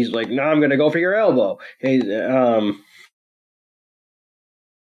like, he's like, "No, I'm going to go for your elbow."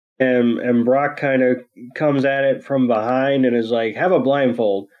 And Brock kind of comes at it from behind and is like, "Have a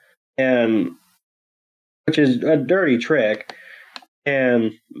blindfold," which is a dirty trick,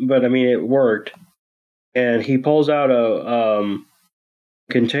 but it worked. And he pulls out a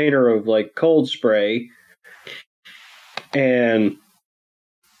container of like cold spray, and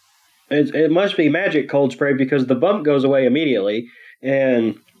it must be magic cold spray because the bump goes away immediately.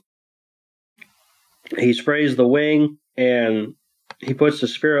 And he sprays the wing, and he puts the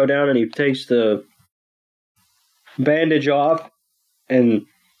Spearow down, and he takes the bandage off, and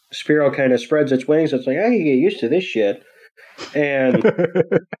Spearow kind of spreads its wings. It's like, I can get used to this shit. And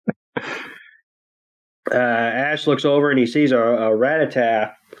Ash looks over, and he sees a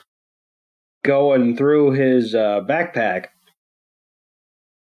Rattata going through his backpack.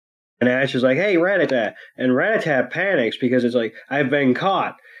 And Ash is like, "Hey, Rattata." And Rattata panics because it's like, "I've been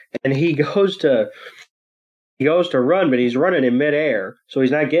caught." And he goes to run, but he's running in midair, so he's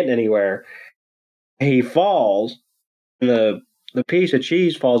not getting anywhere. He falls, and the piece of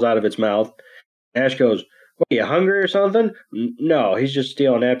cheese falls out of its mouth. Ash goes, "What, are you hungry or something?" No, he's just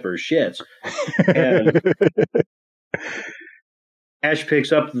stealing that for shits. And Ash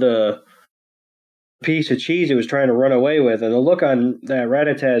picks up the piece of cheese he was trying to run away with, and the look on that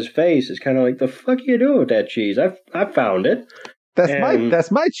Rattata's face is kind of like, "The fuck are you doing with that cheese? I found it. That's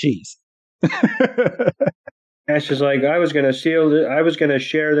my cheese." Ash is like, I was going to share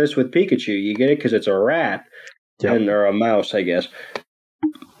this with Pikachu. You get it? Because it's a rat. Yep. Or a mouse, I guess.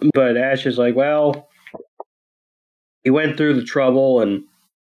 But Ash is like, well, he went through the trouble, and,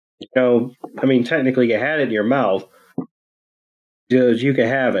 technically you had it in your mouth. You can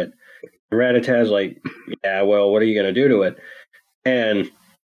have it. And Rattata's like, yeah, well, what are you going to do to it? And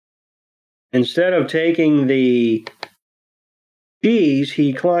instead of taking the cheese,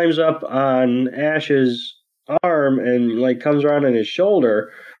 he climbs up on Ash's arm and comes around on his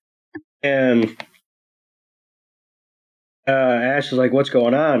shoulder, and Ash is like, "What's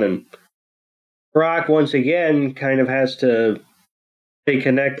going on?" And Brock once again kind of has to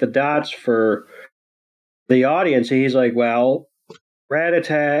connect the dots for the audience. He's like, "Well,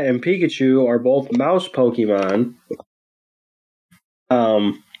 Rattata and Pikachu are both mouse Pokemon,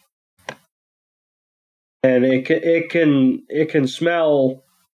 and it can smell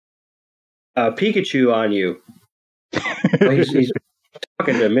Pikachu on you." Well, he's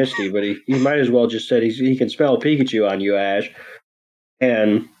talking to Misty, but he might as well just said he can smell Pikachu on you, Ash.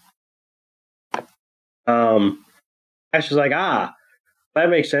 And Ash is like, that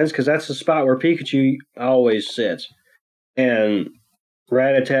makes sense because that's the spot where Pikachu always sits. And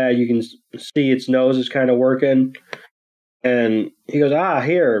Rattata, you can see its nose is kind of working. And he goes,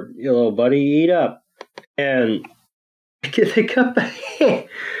 here, you little buddy, eat up. And they cut back.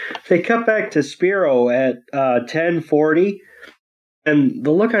 They cut back to Spearow at 10:40, and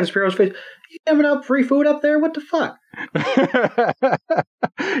the look on Spearow's face, "You having up free food up there? What the fuck?"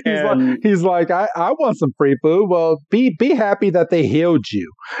 he's like, I want some free food. Well, be happy that they healed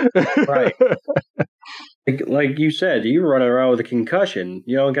you. Right. Like you said, you run around with a concussion.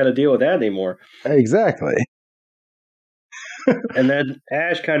 You don't got to deal with that anymore. Exactly. And then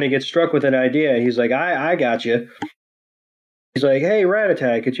Ash kind of gets struck with an idea. He's like, I got you. He's like, hey,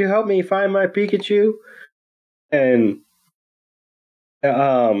 Rattata, could you help me find my Pikachu? And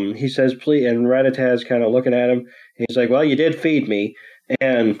he says, please. And Rattata's kind of looking at him. He's like, well, you did feed me.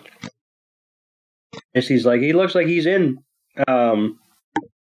 And he's like, he looks like he's in for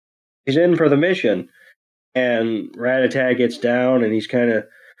the mission. And Rattata gets down and he's kind of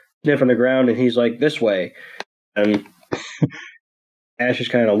sniffing the ground and he's like, this way. And Ash is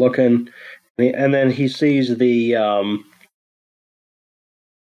kind of looking. And then he sees the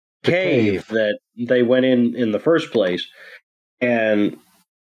cave that they went in the first place. And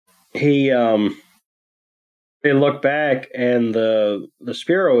they look back and the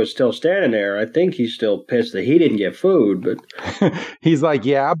Spearow is still standing there. I think he's still pissed that he didn't get food, but he's like,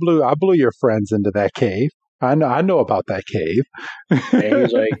 yeah, I blew your friends into that cave. I know about that cave. And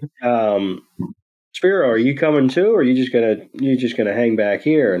he's like, Spearow, are you coming too, or are you just gonna hang back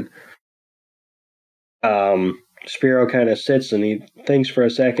here? And Spearow kind of sits and he thinks for a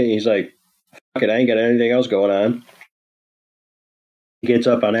second. He's like, fuck it, I ain't got anything else going on. He gets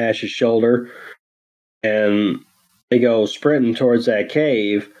up on Ash's shoulder and they go sprinting towards that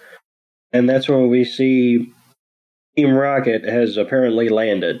cave. And that's when we see Team Rocket has apparently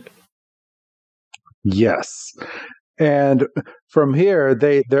landed. Yes. And from here,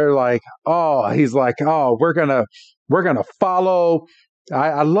 they're like, oh, he's like, oh, we're gonna follow.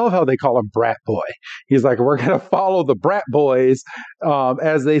 I love how they call him Brat Boy. He's like, we're gonna follow the Brat Boys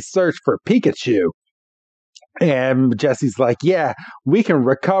as they search for Pikachu. And Jessie's like, yeah, we can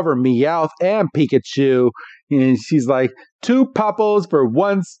recover Meowth and Pikachu. And she's like, 2 Poppos for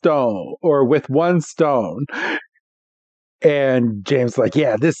 1 stone, or with 1 stone. And James like,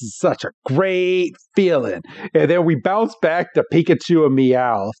 yeah, this is such a great feeling. And then we bounce back to Pikachu and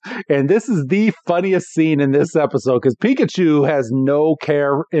Meowth. And this is the funniest scene in this episode because Pikachu has no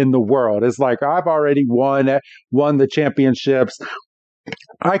care in the world. It's like, I've already won the championships.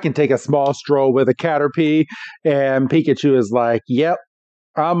 I can take a small stroll with a Caterpie. And Pikachu is like, yep,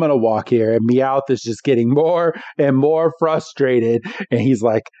 I'm going to walk here. And Meowth is just getting more and more frustrated. And he's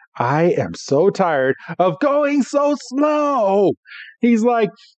like, I am so tired of going so slow. He's like,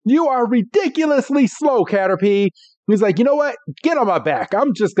 you are ridiculously slow, Caterpie. He's like, you know what? Get on my back.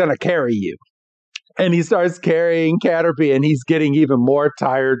 I'm just going to carry you. And he starts carrying Caterpie and he's getting even more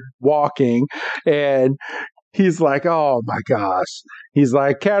tired walking. And he's like, oh my gosh. He's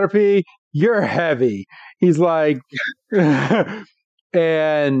like, Caterpie, you're heavy. He's like,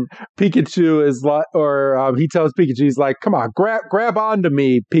 and Pikachu is like, he tells Pikachu, he's like, come on, grab onto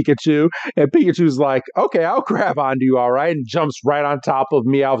me, Pikachu. And Pikachu's like, okay, I'll grab onto you, all right. And jumps right on top of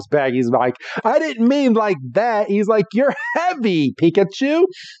Meowth's back. He's like, I didn't mean like that. He's like, you're heavy, Pikachu.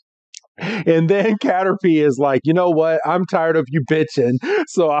 And then Caterpie is like, you know what? I'm tired of you bitching,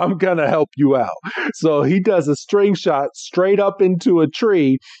 so I'm going to help you out. So he does a string shot straight up into a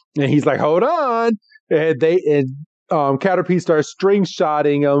tree, and he's like, hold on. And Caterpie starts string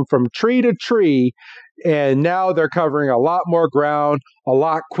shotting him from tree to tree, and now they're covering a lot more ground a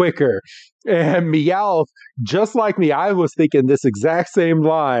lot quicker. And Meowth, just like me, I was thinking this exact same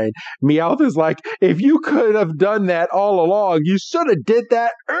line. Meowth is like, if you could have done that all along, you should have did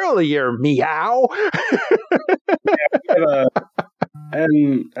that earlier, Meow.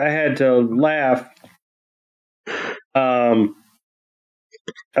 And I had to laugh. I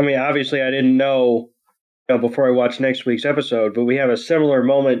mean, obviously I didn't know before I watched next week's episode, but we have a similar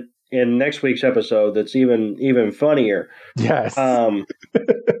moment in next week's episode that's even funnier. Yes.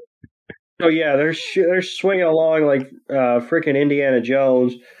 So yeah, they're swinging along like freaking Indiana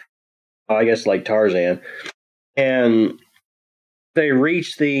Jones, I guess like Tarzan, and they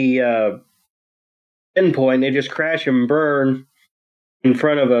reach the end point. They just crash and burn in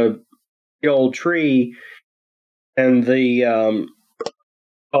front of the old tree, and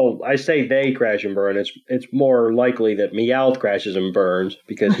I say they crash and burn. It's more likely that Meowth crashes and burns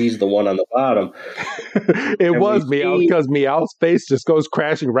because he's the one on the bottom. It was Meowth because Meowth's face just goes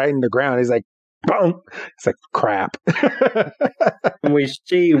crashing right in the ground. He's like, boom. It's like, crap. And we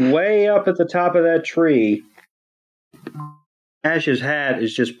see way up at the top of that tree, Ash's hat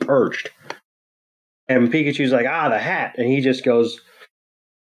is just perched. And Pikachu's like, the hat. And he just goes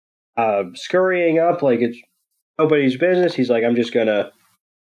scurrying up like it's nobody's business. He's like, I'm just going to.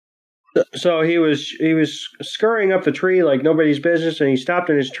 So he was scurrying up the tree like nobody's business, and he stopped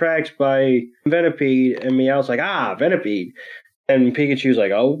in his tracks by Venipede, and Meowth's like, Venipede. And Pikachu's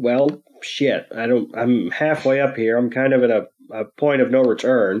like, oh, well, shit. I'm halfway up here. I'm kind of at a point of no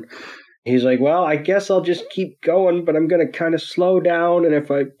return. He's like, well, I guess I'll just keep going, but I'm going to kind of slow down. And if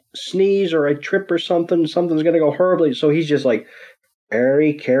I sneeze or I trip or something's going to go horribly. So he's just like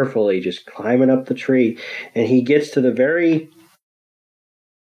very carefully just climbing up the tree. And he gets to the very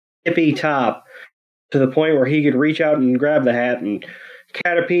tippy top to the point where he could reach out and grab the hat. And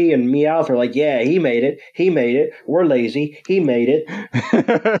Caterpie and Meowth are like, yeah, he made it. He made it. We're lazy. He made it.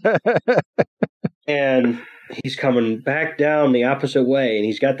 And he's coming back down the opposite way, and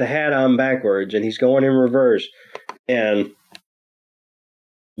he's got the hat on backwards, and he's going in reverse. And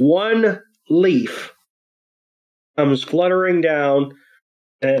one leaf comes fluttering down,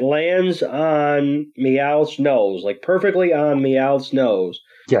 and it lands on Meowth's nose, like perfectly on Meowth's nose.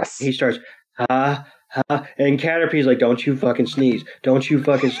 Yes. He starts, and Caterpie's like, don't you fucking sneeze. Don't you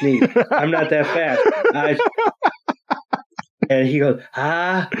fucking sneeze. I'm not that fast. And he goes,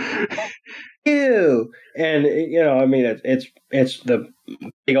 ew. And I mean, it's the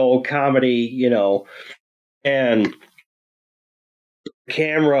big old comedy, and the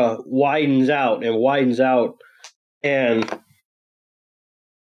camera widens out, and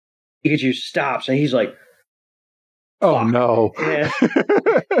Pikachu stops, and he's like, oh no.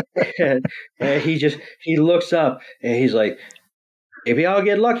 And he looks up, and he's like, maybe I'll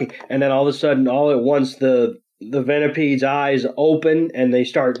get lucky. And then all of a sudden, all at once, the Venipede's eyes open and they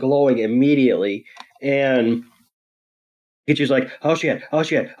start glowing immediately. And Pikachu's like, oh shit.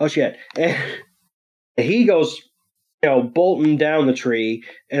 And he goes, bolting down the tree,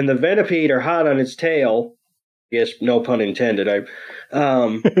 and the Venipede are hot on its tail. Yes, no pun intended.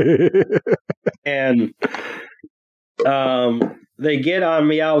 And they get on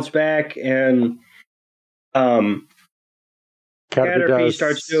Meowth's back, and Caterpie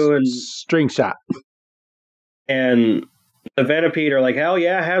starts doing string shot. And the Venipede are like, hell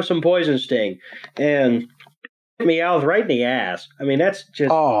yeah, have some poison sting. And Meowth right in the ass. I mean, that's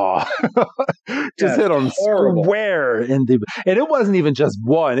just... Oh, just hit him square. And it wasn't even just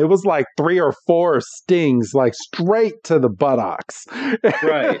one. It was like 3 or 4 stings, like straight to the buttocks.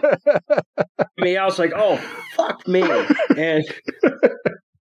 Right. Meowth's like, oh, fuck me. And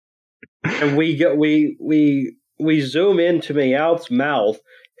we zoom into Meowth's mouth.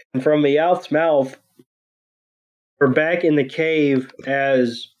 And from Meowth's mouth, we're back in the cave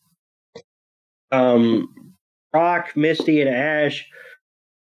as Brock, Misty, and Ash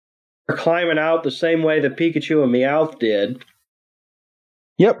are climbing out the same way that Pikachu and Meowth did.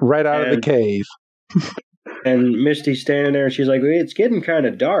 Yep, right out of the cave. And Misty's standing there, and she's like, it's getting kind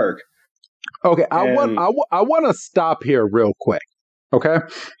of dark. Okay, I want to stop here real quick, okay?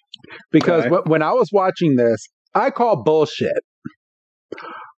 Because when I was watching this, I call bullshit.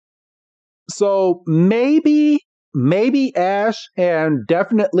 So maybe Ash and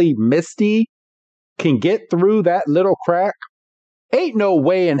definitely Misty can get through that little crack. Ain't no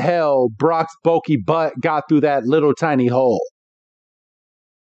way in hell Brock's bulky butt got through that little tiny hole.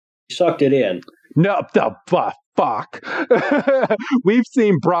 He sucked it in. No, the fuck. We've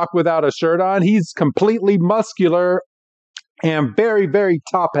seen Brock without a shirt on. He's completely muscular and very, very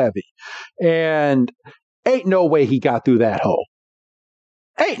top heavy. And ain't no way he got through that hole.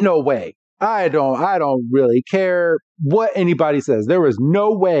 Ain't no way. I don't really care what anybody says. There was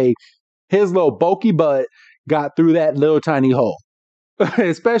no way his little bulky butt got through that little tiny hole.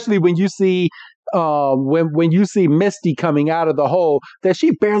 Especially when you see when you see Misty coming out of the hole that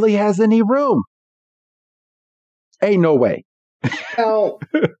she barely has any room. Ain't no way. Well,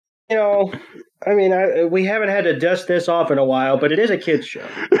 I mean, we haven't had to dust this off in a while, but it is a kid's show.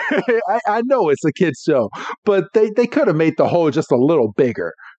 I know it's a kid's show, but they could have made the hole just a little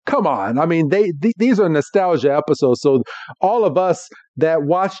bigger. Come on. I mean, these are nostalgia episodes, so all of us that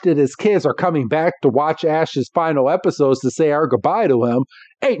watched it as kids are coming back to watch Ash's final episodes to say our goodbye to him.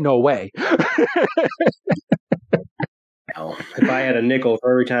 Ain't no way. If I had a nickel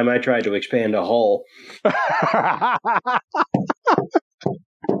for every time I tried to expand a hole.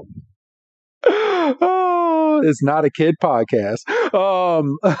 Oh, it's not a kid podcast.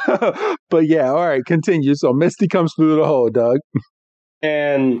 But yeah, all right, continue. So Misty comes through the hole, Doug.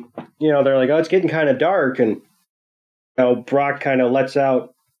 And, they're like, oh, it's getting kind of dark. And, Brock kind of lets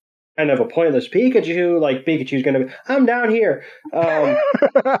out kind of a pointless Pikachu. Like, Pikachu's going to be, I'm down here.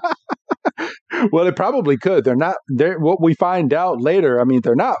 Well, it probably could. They're what we find out later. I mean,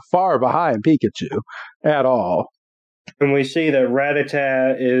 they're not far behind Pikachu at all. And we see that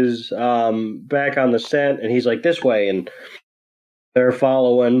Rattata is back on the scent, and he's like, this way. And they're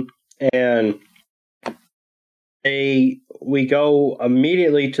following. And we go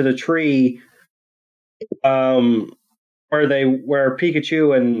immediately to the tree where where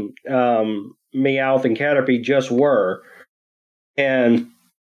Pikachu and Meowth and Caterpie just were, and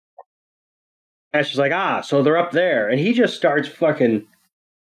Ash is like, so they're up there, and he just starts fucking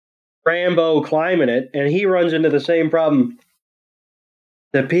Rambo climbing it, and he runs into the same problem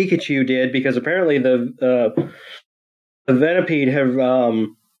that Pikachu did, because apparently the Venipede have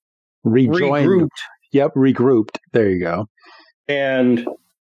regrouped. Yep, regrouped. There you go. And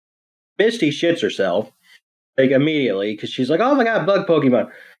Misty shits herself like immediately because she's like, "Oh my god, bug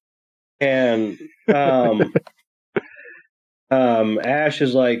Pokemon!" And Ash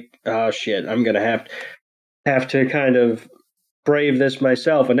is like, "Oh shit, I'm gonna have to kind of brave this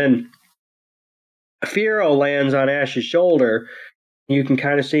myself." And then Fearow lands on Ash's shoulder. You can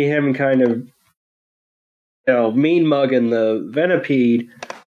kind of see him kind of, mean mugging the Venipede,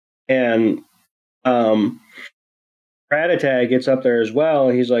 and Rattata gets up there as well.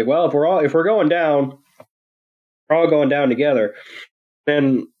 And he's like, "Well, if we're going down, we're all going down together."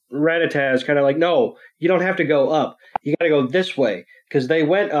 Then Rattata is kind of like, "No, you don't have to go up. You got to go this way because they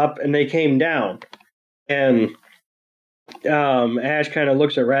went up and they came down." And Ash kind of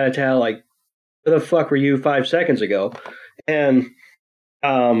looks at Rattata like, "Where the fuck were you 5 seconds ago?" And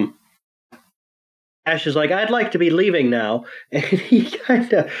Ash is like, "I'd like to be leaving now." And he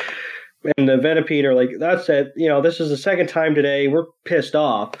kind of, and the Venipede are like, "That's it. This is the second time today. We're pissed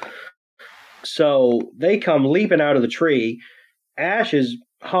off." So they come leaping out of the tree. Ash is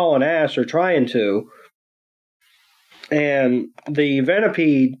hauling ass, or trying to. And the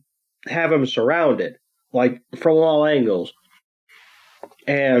Venipede have him surrounded, like from all angles.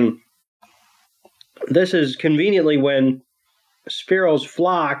 And this is conveniently when Spearow's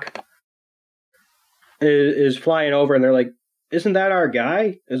flock is flying over, and they're like, "Isn't that our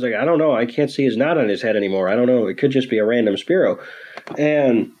guy?" It's like, "I don't know. I can't see his knot on his head anymore. I don't know. It could just be a random Spearow."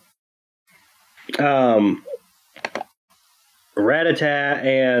 And Rattata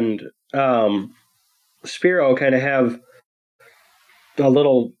and Spearow kind of have a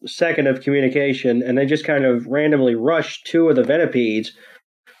little second of communication, and they just kind of randomly rush two of the Venipedes,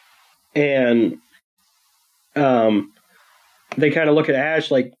 and they kind of look at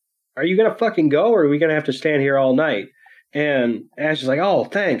Ash like, "Are you going to fucking go, or are we going to have to stand here all night?" And Ash is like, "Oh,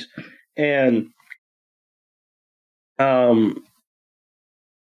 thanks." And,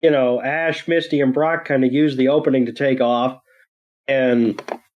 Ash, Misty, and Brock kind of use the opening to take off. And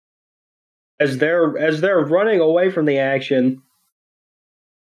as they're running away from the action,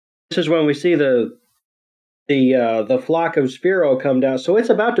 this is when we see the flock of Spearow come down. So it's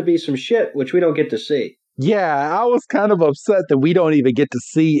about to be some shit, which we don't get to see. Yeah, I was kind of upset that we don't even get to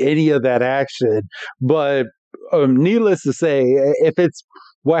see any of that action. But needless to say, if it's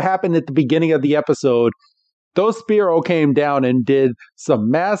what happened at the beginning of the episode, those Spearow came down and did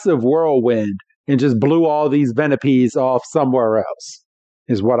some massive whirlwind and just blew all these Venipedes off somewhere else,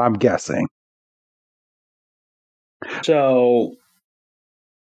 is what I'm guessing. So,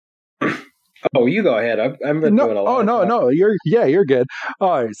 you go ahead. I've been doing a lot. No. You're good.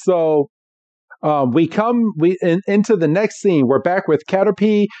 All right, so we come into the next scene. We're back with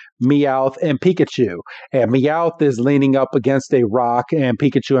Caterpie, Meowth, and Pikachu. And Meowth is leaning up against a rock, and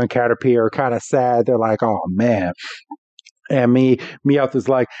Pikachu and Caterpie are kind of sad. They're like, "Oh man." And Meowth is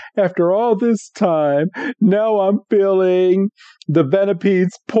like, "After all this time, now I'm feeling the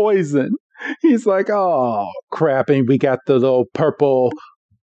Venipede's poison." He's like, "Oh crap!" And we got the little purple,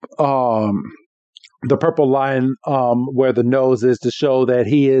 the purple line where the nose is to show that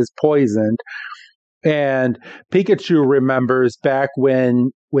he is poisoned. And Pikachu remembers back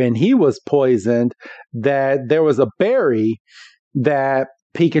when he was poisoned that there was a berry that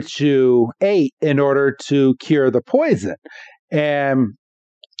Pikachu ate in order to cure the poison. And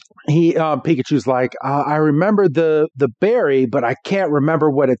Pikachu's like, "I remember the berry, but I can't remember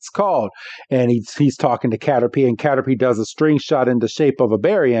what it's called." And he's talking to Caterpie, and Caterpie does a string shot in the shape of a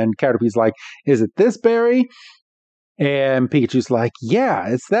berry, and Caterpie's like, "Is it this berry?" And Pikachu's like, "Yeah,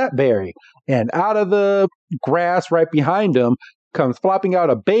 it's that berry." And out of the grass right behind him comes flopping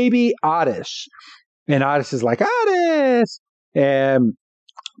out a baby Oddish. And Oddish is like, "Oddish!" And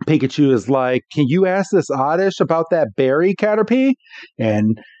Pikachu is like, "Can you ask this Oddish about that berry, Caterpie?"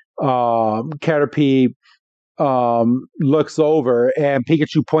 And Caterpie looks over, and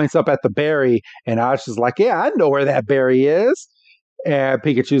Pikachu points up at the berry, and Oddish is like, "Yeah, I know where that berry is." And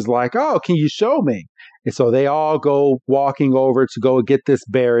Pikachu's like, "Oh, can you show me?" And so they all go walking over to go get this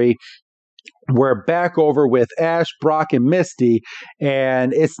berry. We're back over with Ash, Brock, and Misty,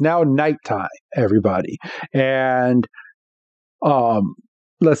 and it's now nighttime, everybody. And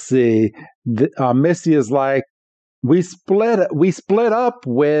let's see, Misty is like, we split up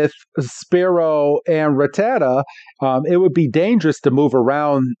with Spiro and Rattata. It would be dangerous to move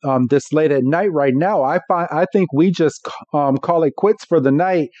around this late at night right now. I think we just call it quits for the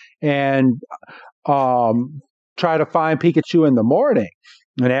night and try to find Pikachu in the morning.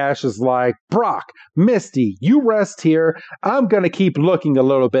 And Ash is like, Brock, Misty, you rest here. I'm going to keep looking a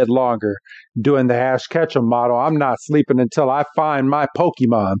little bit longer, doing the Ash Ketchum model. I'm not sleeping until I find my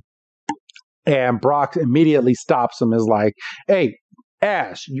Pokemon. And Brock immediately stops him, is like, hey,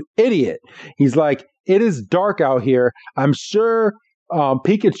 Ash, you idiot. He's like, it is dark out here. I'm sure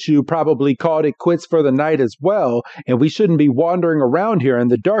Pikachu probably called it quits for the night as well, and we shouldn't be wandering around here in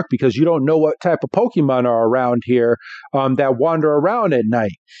the dark because you don't know what type of Pokemon are around here that wander around at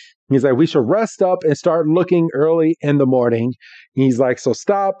night. He's like, we should rest up and start looking early in the morning. He's like, so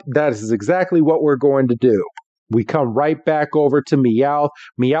stop. That is exactly what we're going to do. We come right back over to Meowth.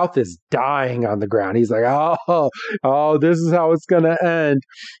 Meowth is dying on the ground. He's like, oh, this is how it's going to end.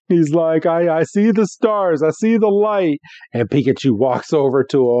 He's like, I see the stars. I see the light. And Pikachu walks over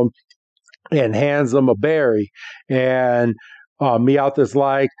to him and hands him a berry. And Meowth is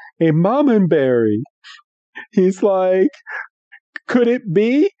like, a Mammon berry. He's like, could it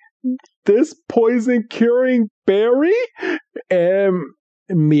be this poison curing berry? And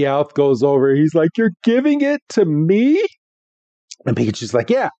Meowth goes over. He's like, you're giving it to me? And Pikachu's like,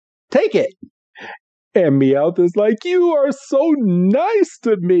 yeah, take it. And Meowth is like, you are so nice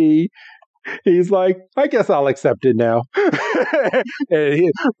to me. He's like, I guess I'll accept it now.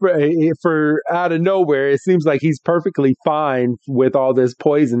 And for out of nowhere, it seems like he's perfectly fine with all this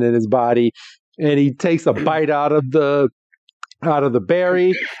poison in his body. And he takes a bite out of the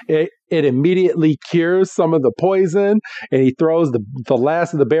berry. It immediately cures some of the poison, and he throws the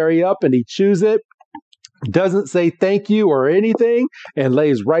last of the berry up and he chews it, doesn't say thank you or anything, and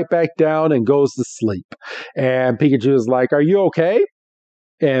lays right back down and goes to sleep. And Pikachu is like, are you okay?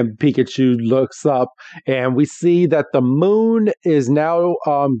 And Pikachu looks up, and we see that the moon is now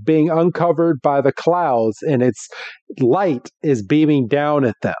being uncovered by the clouds, and its light is beaming down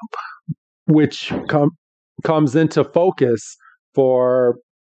at them, which comes into focus for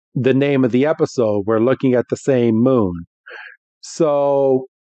the name of the episode. We're looking at the same moon. So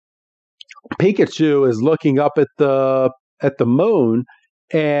Pikachu is looking up at the moon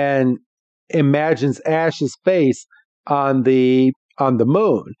and imagines Ash's face on the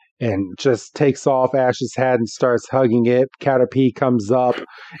moon, and just takes off Ash's hat and starts hugging it. Caterpie comes up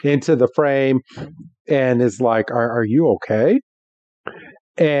into the frame and is like, are you okay?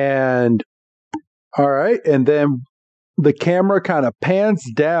 And all right, and then the camera kind of pans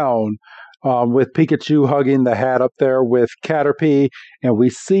down with Pikachu hugging the hat up there with Caterpie, and we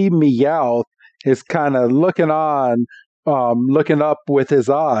see Meowth is kind of looking up with his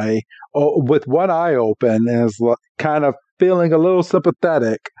eye, with one eye open, and is kind of feeling a little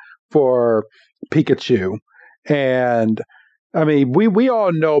sympathetic for Pikachu. And I mean, we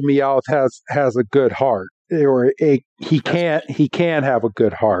all know Meowth has a good heart, or he can have a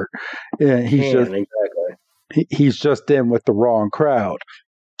good heart. Exactly. He's just in with the wrong crowd.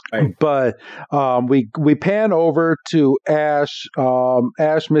 Right. But we pan over to Ash,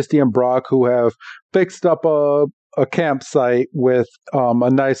 Misty, and Brock, who have fixed up a campsite with a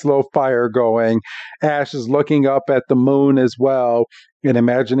nice little fire going. Ash is looking up at the moon as well and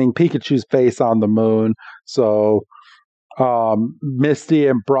imagining Pikachu's face on the moon. So Misty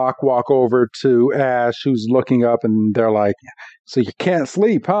and Brock walk over to Ash, who's looking up, and they're like, so you can't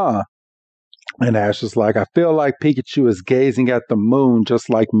sleep, huh? And Ash is like, I feel like Pikachu is gazing at the moon just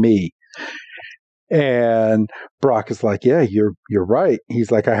like me. And Brock is like, yeah, you're right.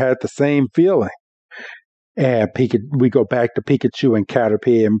 He's like, I had the same feeling. And we go back to Pikachu and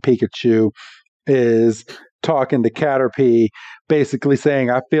Caterpie, and Pikachu is talking to Caterpie, basically saying,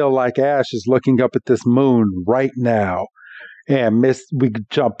 I feel like Ash is looking up at this moon right now. And we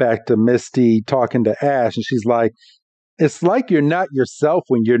jump back to Misty talking to Ash, and she's like, it's like you're not yourself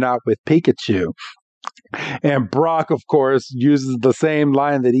when you're not with Pikachu. And Brock, of course, uses the same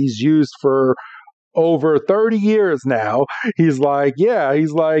line that he's used for over 30 years now. He's like,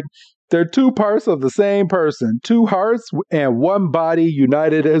 they're two parts of the same person, two hearts and one body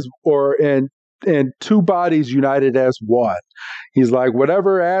united and two bodies united as one. He's like,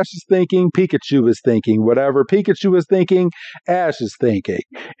 whatever Ash is thinking, Pikachu is thinking. Whatever Pikachu is thinking, Ash is thinking.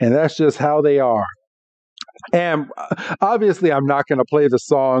 And that's just how they are. And obviously, I'm not going to play the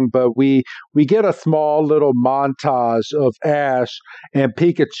song, but we get a small little montage of Ash and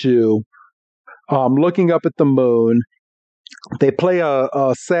Pikachu looking up at the moon. They play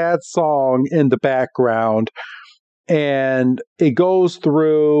a sad song in the background, and it goes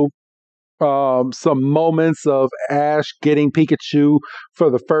through some moments of Ash getting Pikachu for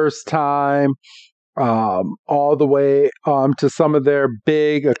the first time, all the way to some of their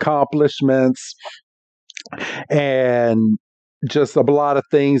big accomplishments, and just a lot of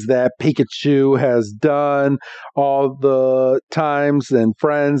things that Pikachu has done, all the times and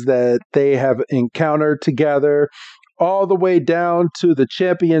friends that they have encountered together, all the way down to the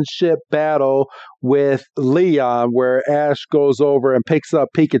championship battle with Leon, where Ash goes over and picks up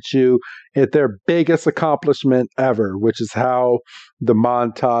Pikachu at their biggest accomplishment ever, which is how the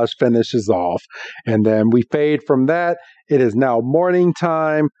montage finishes off. And then we fade from that. It is now morning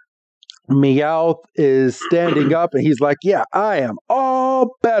time. Meowth is standing up and he's like, yeah, I am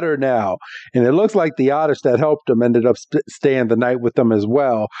all better now. And it looks like the Oddish that helped him ended up staying the night with them as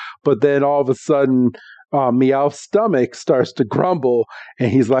well. But then all of a sudden, Meowth's stomach starts to grumble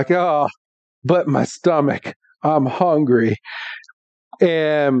and he's like, oh, but my stomach, I'm hungry.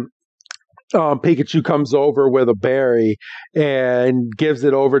 And Pikachu comes over with a berry and gives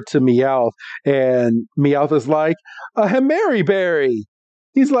it over to Meowth. And Meowth is like, a Himeri berry.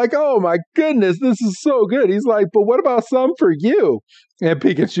 He's like, oh my goodness, this is so good. He's like, but what about some for you? And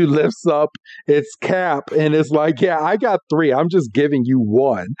Pikachu lifts up its cap and is like, yeah, I got 3. I'm just giving you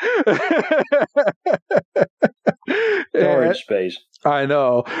 1. Storage space. I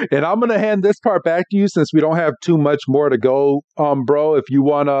know. And I'm going to hand this part back to you since we don't have too much more to go, bro, if you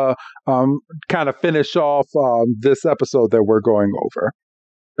want to kind of finish off this episode that we're going over.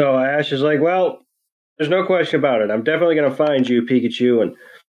 So Ash is like, well, there's no question about it. I'm definitely going to find you, Pikachu.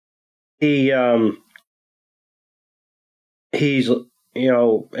 And he's,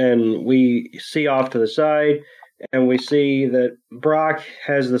 and we see off to the side, and we see that Brock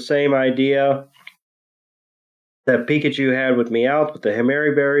has the same idea that Pikachu had with Meowth with the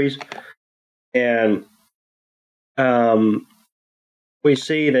Himeri berries. And we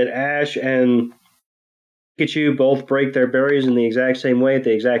see that Ash and Pikachu both break their berries in the exact same way at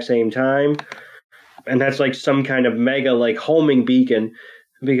the exact same time. And that's like some kind of mega like homing beacon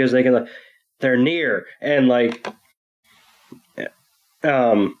because they're near and they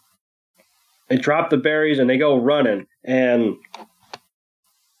drop the berries and they go running, and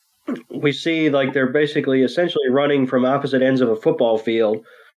we see like they're basically essentially running from opposite ends of a football field.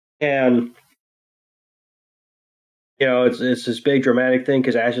 And it's this big dramatic thing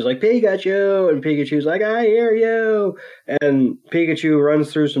because Ash is like, Pikachu, and Pikachu's like, I hear you, and Pikachu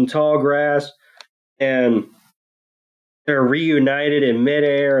runs through some tall grass. And they're reunited in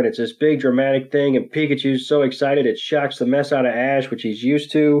midair, and it's this big dramatic thing. And Pikachu's so excited it shocks the mess out of Ash, which he's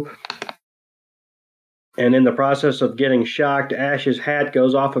used to. And in the process of getting shocked, Ash's hat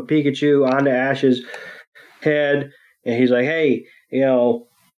goes off of Pikachu onto Ash's head, and he's like, "Hey,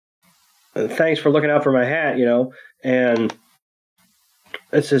 thanks for looking out for my hat," And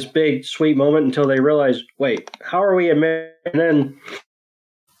it's this big sweet moment until they realize, wait, how are we? And then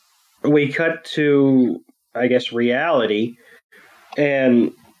we cut to, I guess, reality,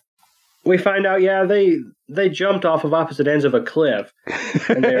 and we find out, yeah, they jumped off of opposite ends of a cliff,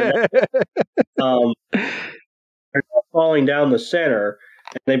 and they're falling down the center,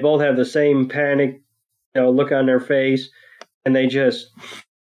 and they both have the same panic, look on their face, and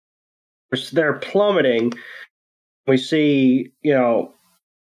they're plummeting. We see,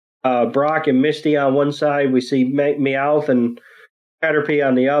 Brock and Misty on one side. We see Meowth and Caterpie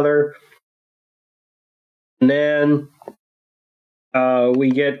on the other. And then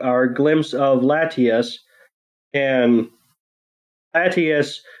we get our glimpse of Latias. And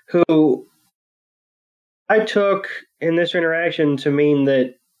Latias, who I took in this interaction to mean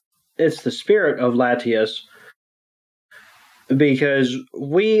that it's the spirit of Latias, because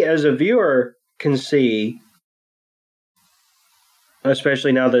we as a viewer can see,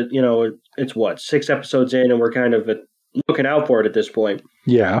 especially now that, it's 6 episodes in and we're kind of looking out for it at this point.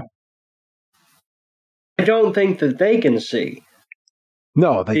 Yeah. I don't think that they can see.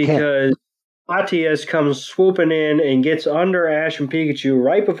 No, they can't. Because Latias comes swooping in and gets under Ash and Pikachu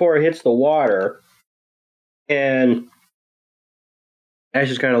right before it hits the water. And Ash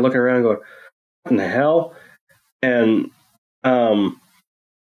is kind of looking around going, what in the hell? And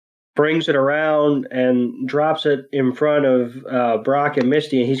brings it around and drops it in front of Brock and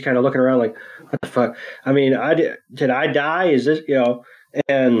Misty, and he's kind of looking around like, what the fuck? I mean, did I die? Is this,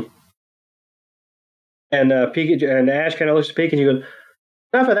 and Pikachu and Ash kind of looks at Pikachu and he goes,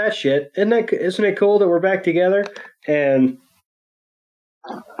 enough of that shit. Isn't it cool that we're back together? And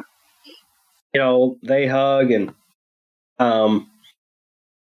they hug, and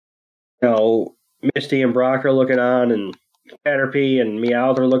Misty and Brock are looking on, and Caterpie and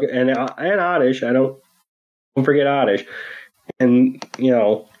Meowth are looking, and Oddish. Don't forget Oddish. And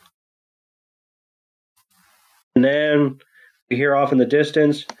And then we hear off in the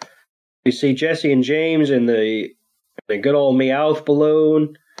distance, we see Jesse and James in the good old Meowth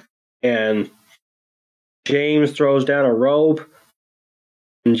balloon, and James throws down a rope,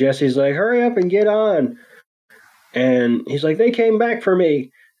 and Jesse's like, hurry up and get on. And he's like, they came back for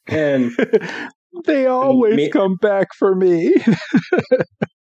me. And they always come back for me.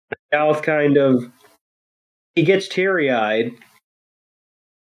 Meowth kind of, he gets teary-eyed,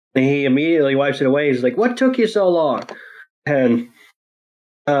 and he immediately wipes it away. He's like, what took you so long? And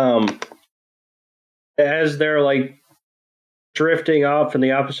as they're like drifting off in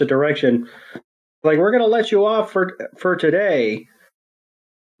the opposite direction, like, we're going to let you off for today,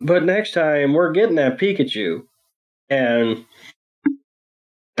 but next time we're getting that Pikachu. And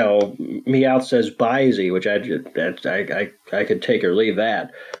Meowth says Baizy, which I could take or leave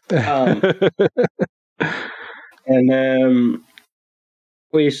that. And then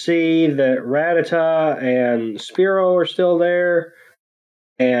we see that Rattata and Spearow are still there,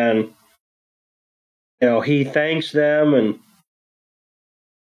 and he thanks them, and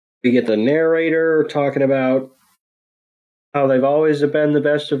we get the narrator talking about how they've always been the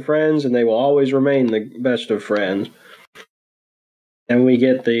best of friends, and they will always remain the best of friends. And we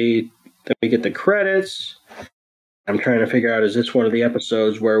get the credits. I'm trying to figure out, is this one of the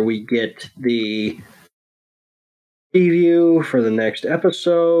episodes where we get the preview for the next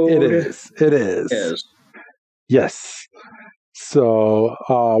episode? It is. Yes. So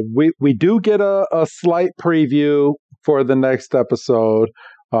we do get a slight preview for the next episode.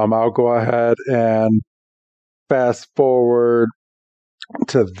 I'll go ahead and fast forward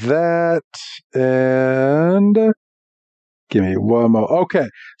to that, and give me one more. Okay,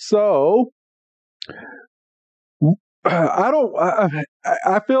 so I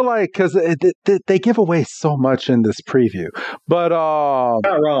feel like, because they give away so much in this preview, but you're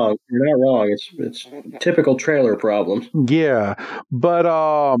not wrong. You're not wrong. It's typical trailer problems. Yeah, but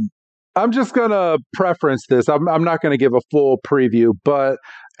I'm just gonna preference this. I'm not gonna give a full preview, but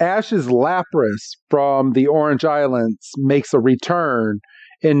Ash's Lapras from the Orange Islands makes a return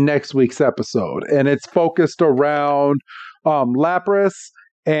in next week's episode, and it's focused around Lapras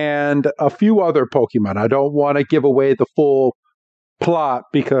and a few other Pokemon. I don't want to give away the full plot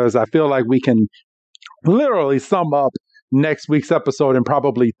because I feel like we can literally sum up next week's episode in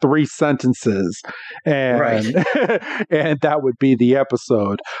probably 3 sentences, and right. And that would be the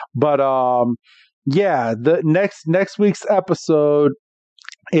episode. But yeah, the next week's episode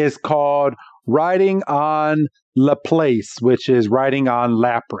is called Riding on Laplace, which is riding on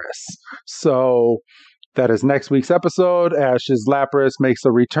Lapras. So that is next week's episode. Ash's Lapras makes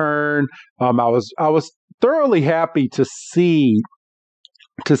a return. I was thoroughly happy to see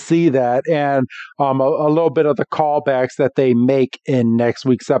that, and a little bit of the callbacks that they make in next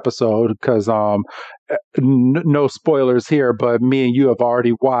week's episode, because no spoilers here, but me and you have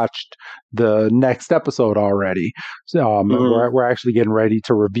already watched the next episode already. So we're actually getting ready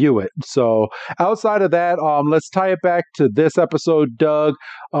to review it. So outside of that, let's tie it back to this episode. Doug,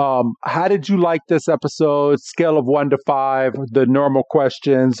 how did you like this episode? Scale of 1 to 5, the normal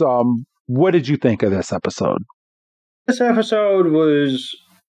questions. What did you think of this episode? This episode was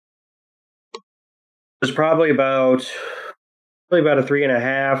probably about a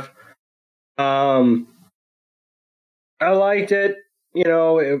 3.5. I liked it.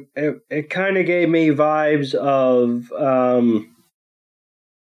 It kind of gave me vibes of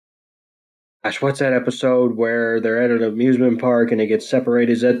what's that episode where they're at an amusement park and it gets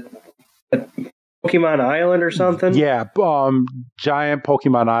separated? Is that Pokemon Island or something? Yeah, Giant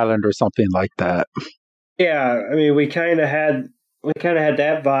Pokemon Island or something like that. Yeah, I mean, we kind of had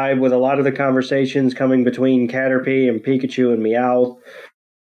that vibe with a lot of the conversations coming between Caterpie and Pikachu and Meowth.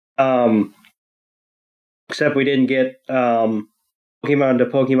 Except we didn't get Pokemon to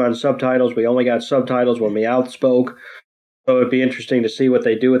Pokemon subtitles. We only got subtitles when Meowth spoke. So it'd be interesting to see what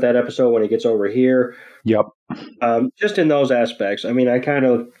they do with that episode when it gets over here. Yep. Just in those aspects. I mean, I kind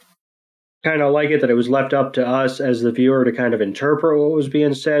of like it that it was left up to us as the viewer to kind of interpret what was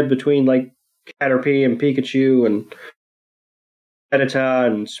being said between, like, Caterpie and Pikachu and Rattata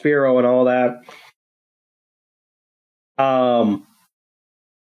and Spearow and all that.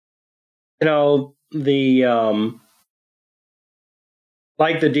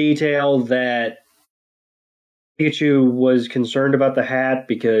 Like the detail that Pikachu was concerned about the hat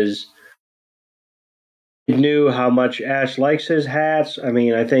because he knew how much Ash likes his hats. I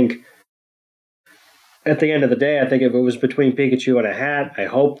mean, I think at the end of the day, I think if it was between Pikachu and a hat, I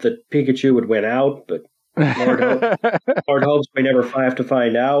hope that Pikachu would win out, but Lord hopes we never have to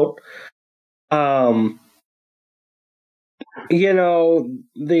find out.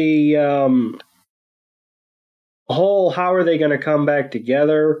 how are they going to come back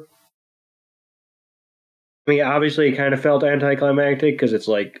together? I mean, obviously, it kind of felt anticlimactic because it's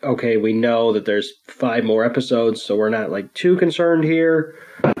like, okay, we know that there's 5 more episodes, so we're not like too concerned here.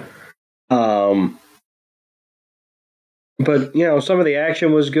 But some of the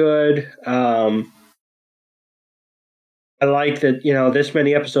action was good. I like that, this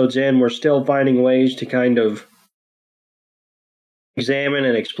many episodes in, we're still finding ways to kind of examine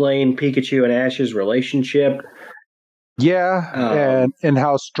and explain Pikachu and Ash's relationship. Yeah, and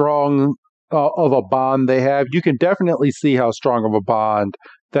how strong of a bond they have. You can definitely see how strong of a bond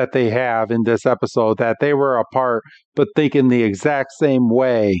that they have in this episode, that they were apart, but thinking the exact same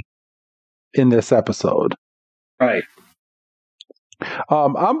way in this episode. Right.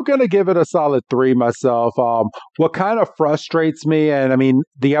 I'm going to give it a solid 3 myself. What kind of frustrates me, and I mean,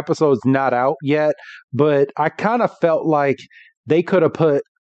 the episode's not out yet, but I kind of felt like they could have put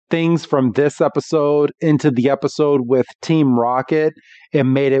things from this episode into the episode with Team Rocket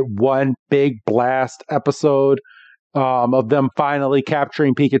and made it one big blast episode of them finally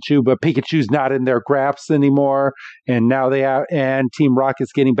capturing Pikachu, but Pikachu's not in their grasp anymore, and now and Team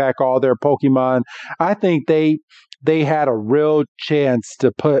Rocket's getting back all their Pokemon. I think they had a real chance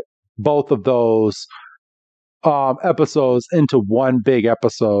to put both of those episodes into one big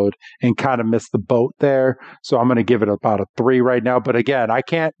episode and kind of missed the boat there. So I'm going to give it about a 3 right now. But again, I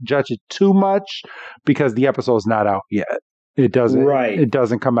can't judge it too much because the episode's not out yet. It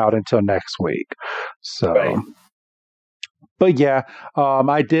doesn't come out until next week. So, right. But yeah,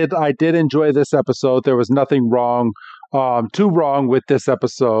 I did enjoy this episode. There was nothing too wrong with this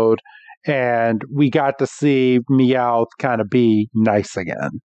episode. And we got to see Meowth kind of be nice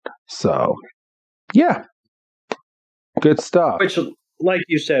again. So, yeah. Good stuff. Which, like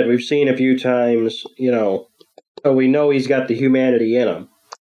you said, we've seen a few times, so we know he's got the humanity in him.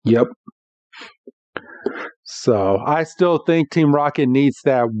 Yep. So, I still think Team Rocket needs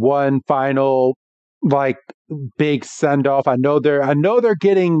that one final, big send-off. I know they're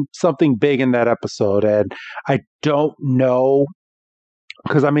getting something big in that episode, and I don't know,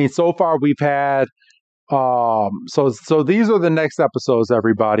 because, I mean, so far we've had, so these are the next episodes,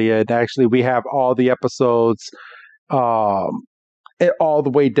 everybody, and actually we have all the episodes all the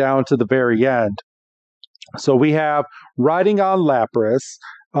way down to the very end. So we have Riding on Lapras.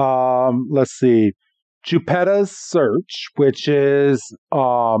 Let's see. Jupetta's Search, which is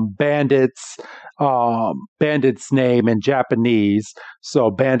Bandit's name in Japanese.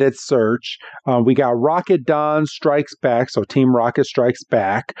 So Bandit's Search. We got Rocket Dawn Strikes Back. So Team Rocket Strikes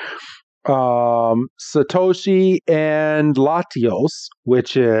Back. Satoshi and Latios,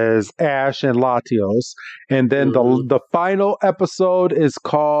 which is Ash and Latios. And then the final episode is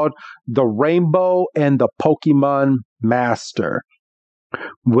called The Rainbow and the Pokemon Master,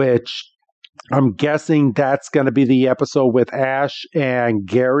 which I'm guessing that's going to be the episode with Ash and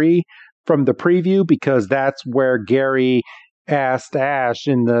Gary from the preview, because that's where Gary asked Ash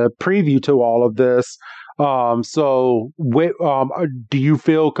in the preview to all of this. So do you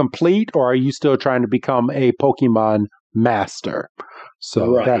feel complete, or are you still trying to become a Pokemon master?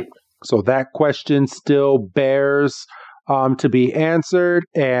 So right. that question still bears to be answered.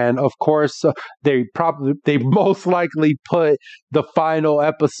 And of course, they most likely put the final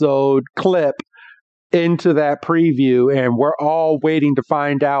episode clip into that preview, and we're all waiting to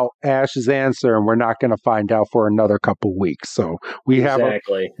find out Ash's answer, and we're not going to find out for another couple weeks. So we have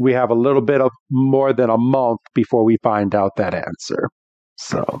a little bit of more than a month before we find out that answer.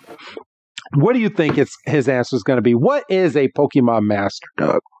 So what do you think his answer is going to be? What is a Pokemon Master,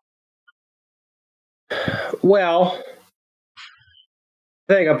 Doug? Well,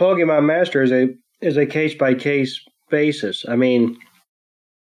 I think a Pokemon Master is a case by case basis. I mean,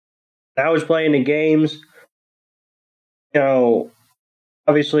 I was playing the games,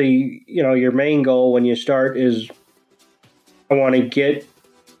 obviously, your main goal when you start is I want to get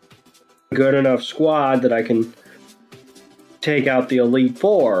a good enough squad that I can take out the Elite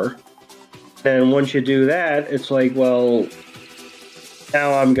Four. And once you do that, it's like, well,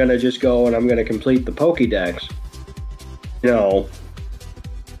 now I'm going to just go and I'm going to complete the Pokédex.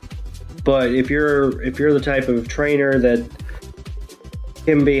 But if you're the type of trainer that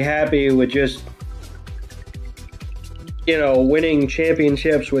can be happy with just, winning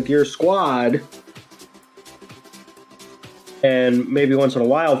championships with your squad, and maybe once in a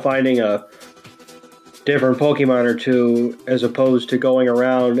while finding a different Pokemon or two, as opposed to going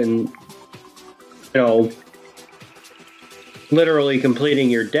around and, literally completing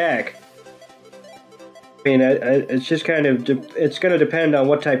your deck. I mean, it's just it's going to depend on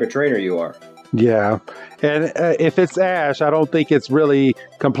what type of trainer you are. Yeah. And if it's Ash, I don't think it's really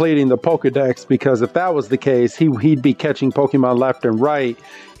completing the Pokedex, because if that was the case, he'd be catching Pokemon left and right.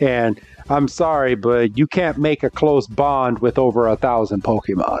 And I'm sorry, but you can't make a close bond with over 1,000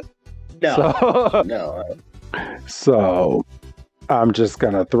 Pokemon. No. No. So I'm just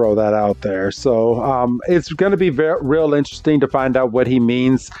going to throw that out there. So it's going to be real interesting to find out what he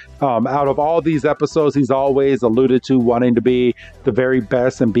means. Out of all these episodes, he's always alluded to wanting to be the very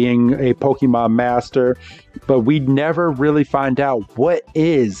best and being a Pokemon master. But we never really find out what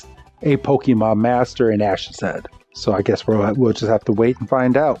is a Pokemon master in Ash's head. So I guess we'll just have to wait and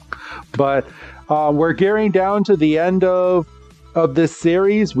find out. But we're gearing down to the end of this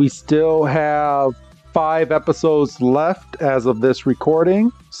series. We still have 5 episodes left as of this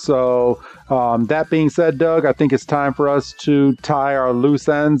recording. So that being said, Doug, I think it's time for us to tie our loose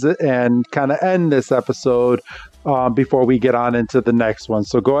ends and kind of end this episode before we get on into the next one.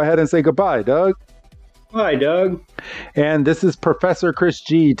 So go ahead and say goodbye, Doug. Bye, Doug. And this is Professor Chris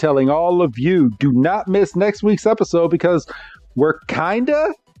G telling all of you, do not miss next week's episode, because we're kind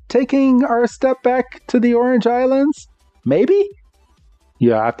of taking our step back to the Orange Islands. Maybe?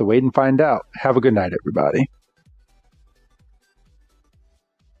 Yeah, I have to wait and find out. Have a good night, everybody.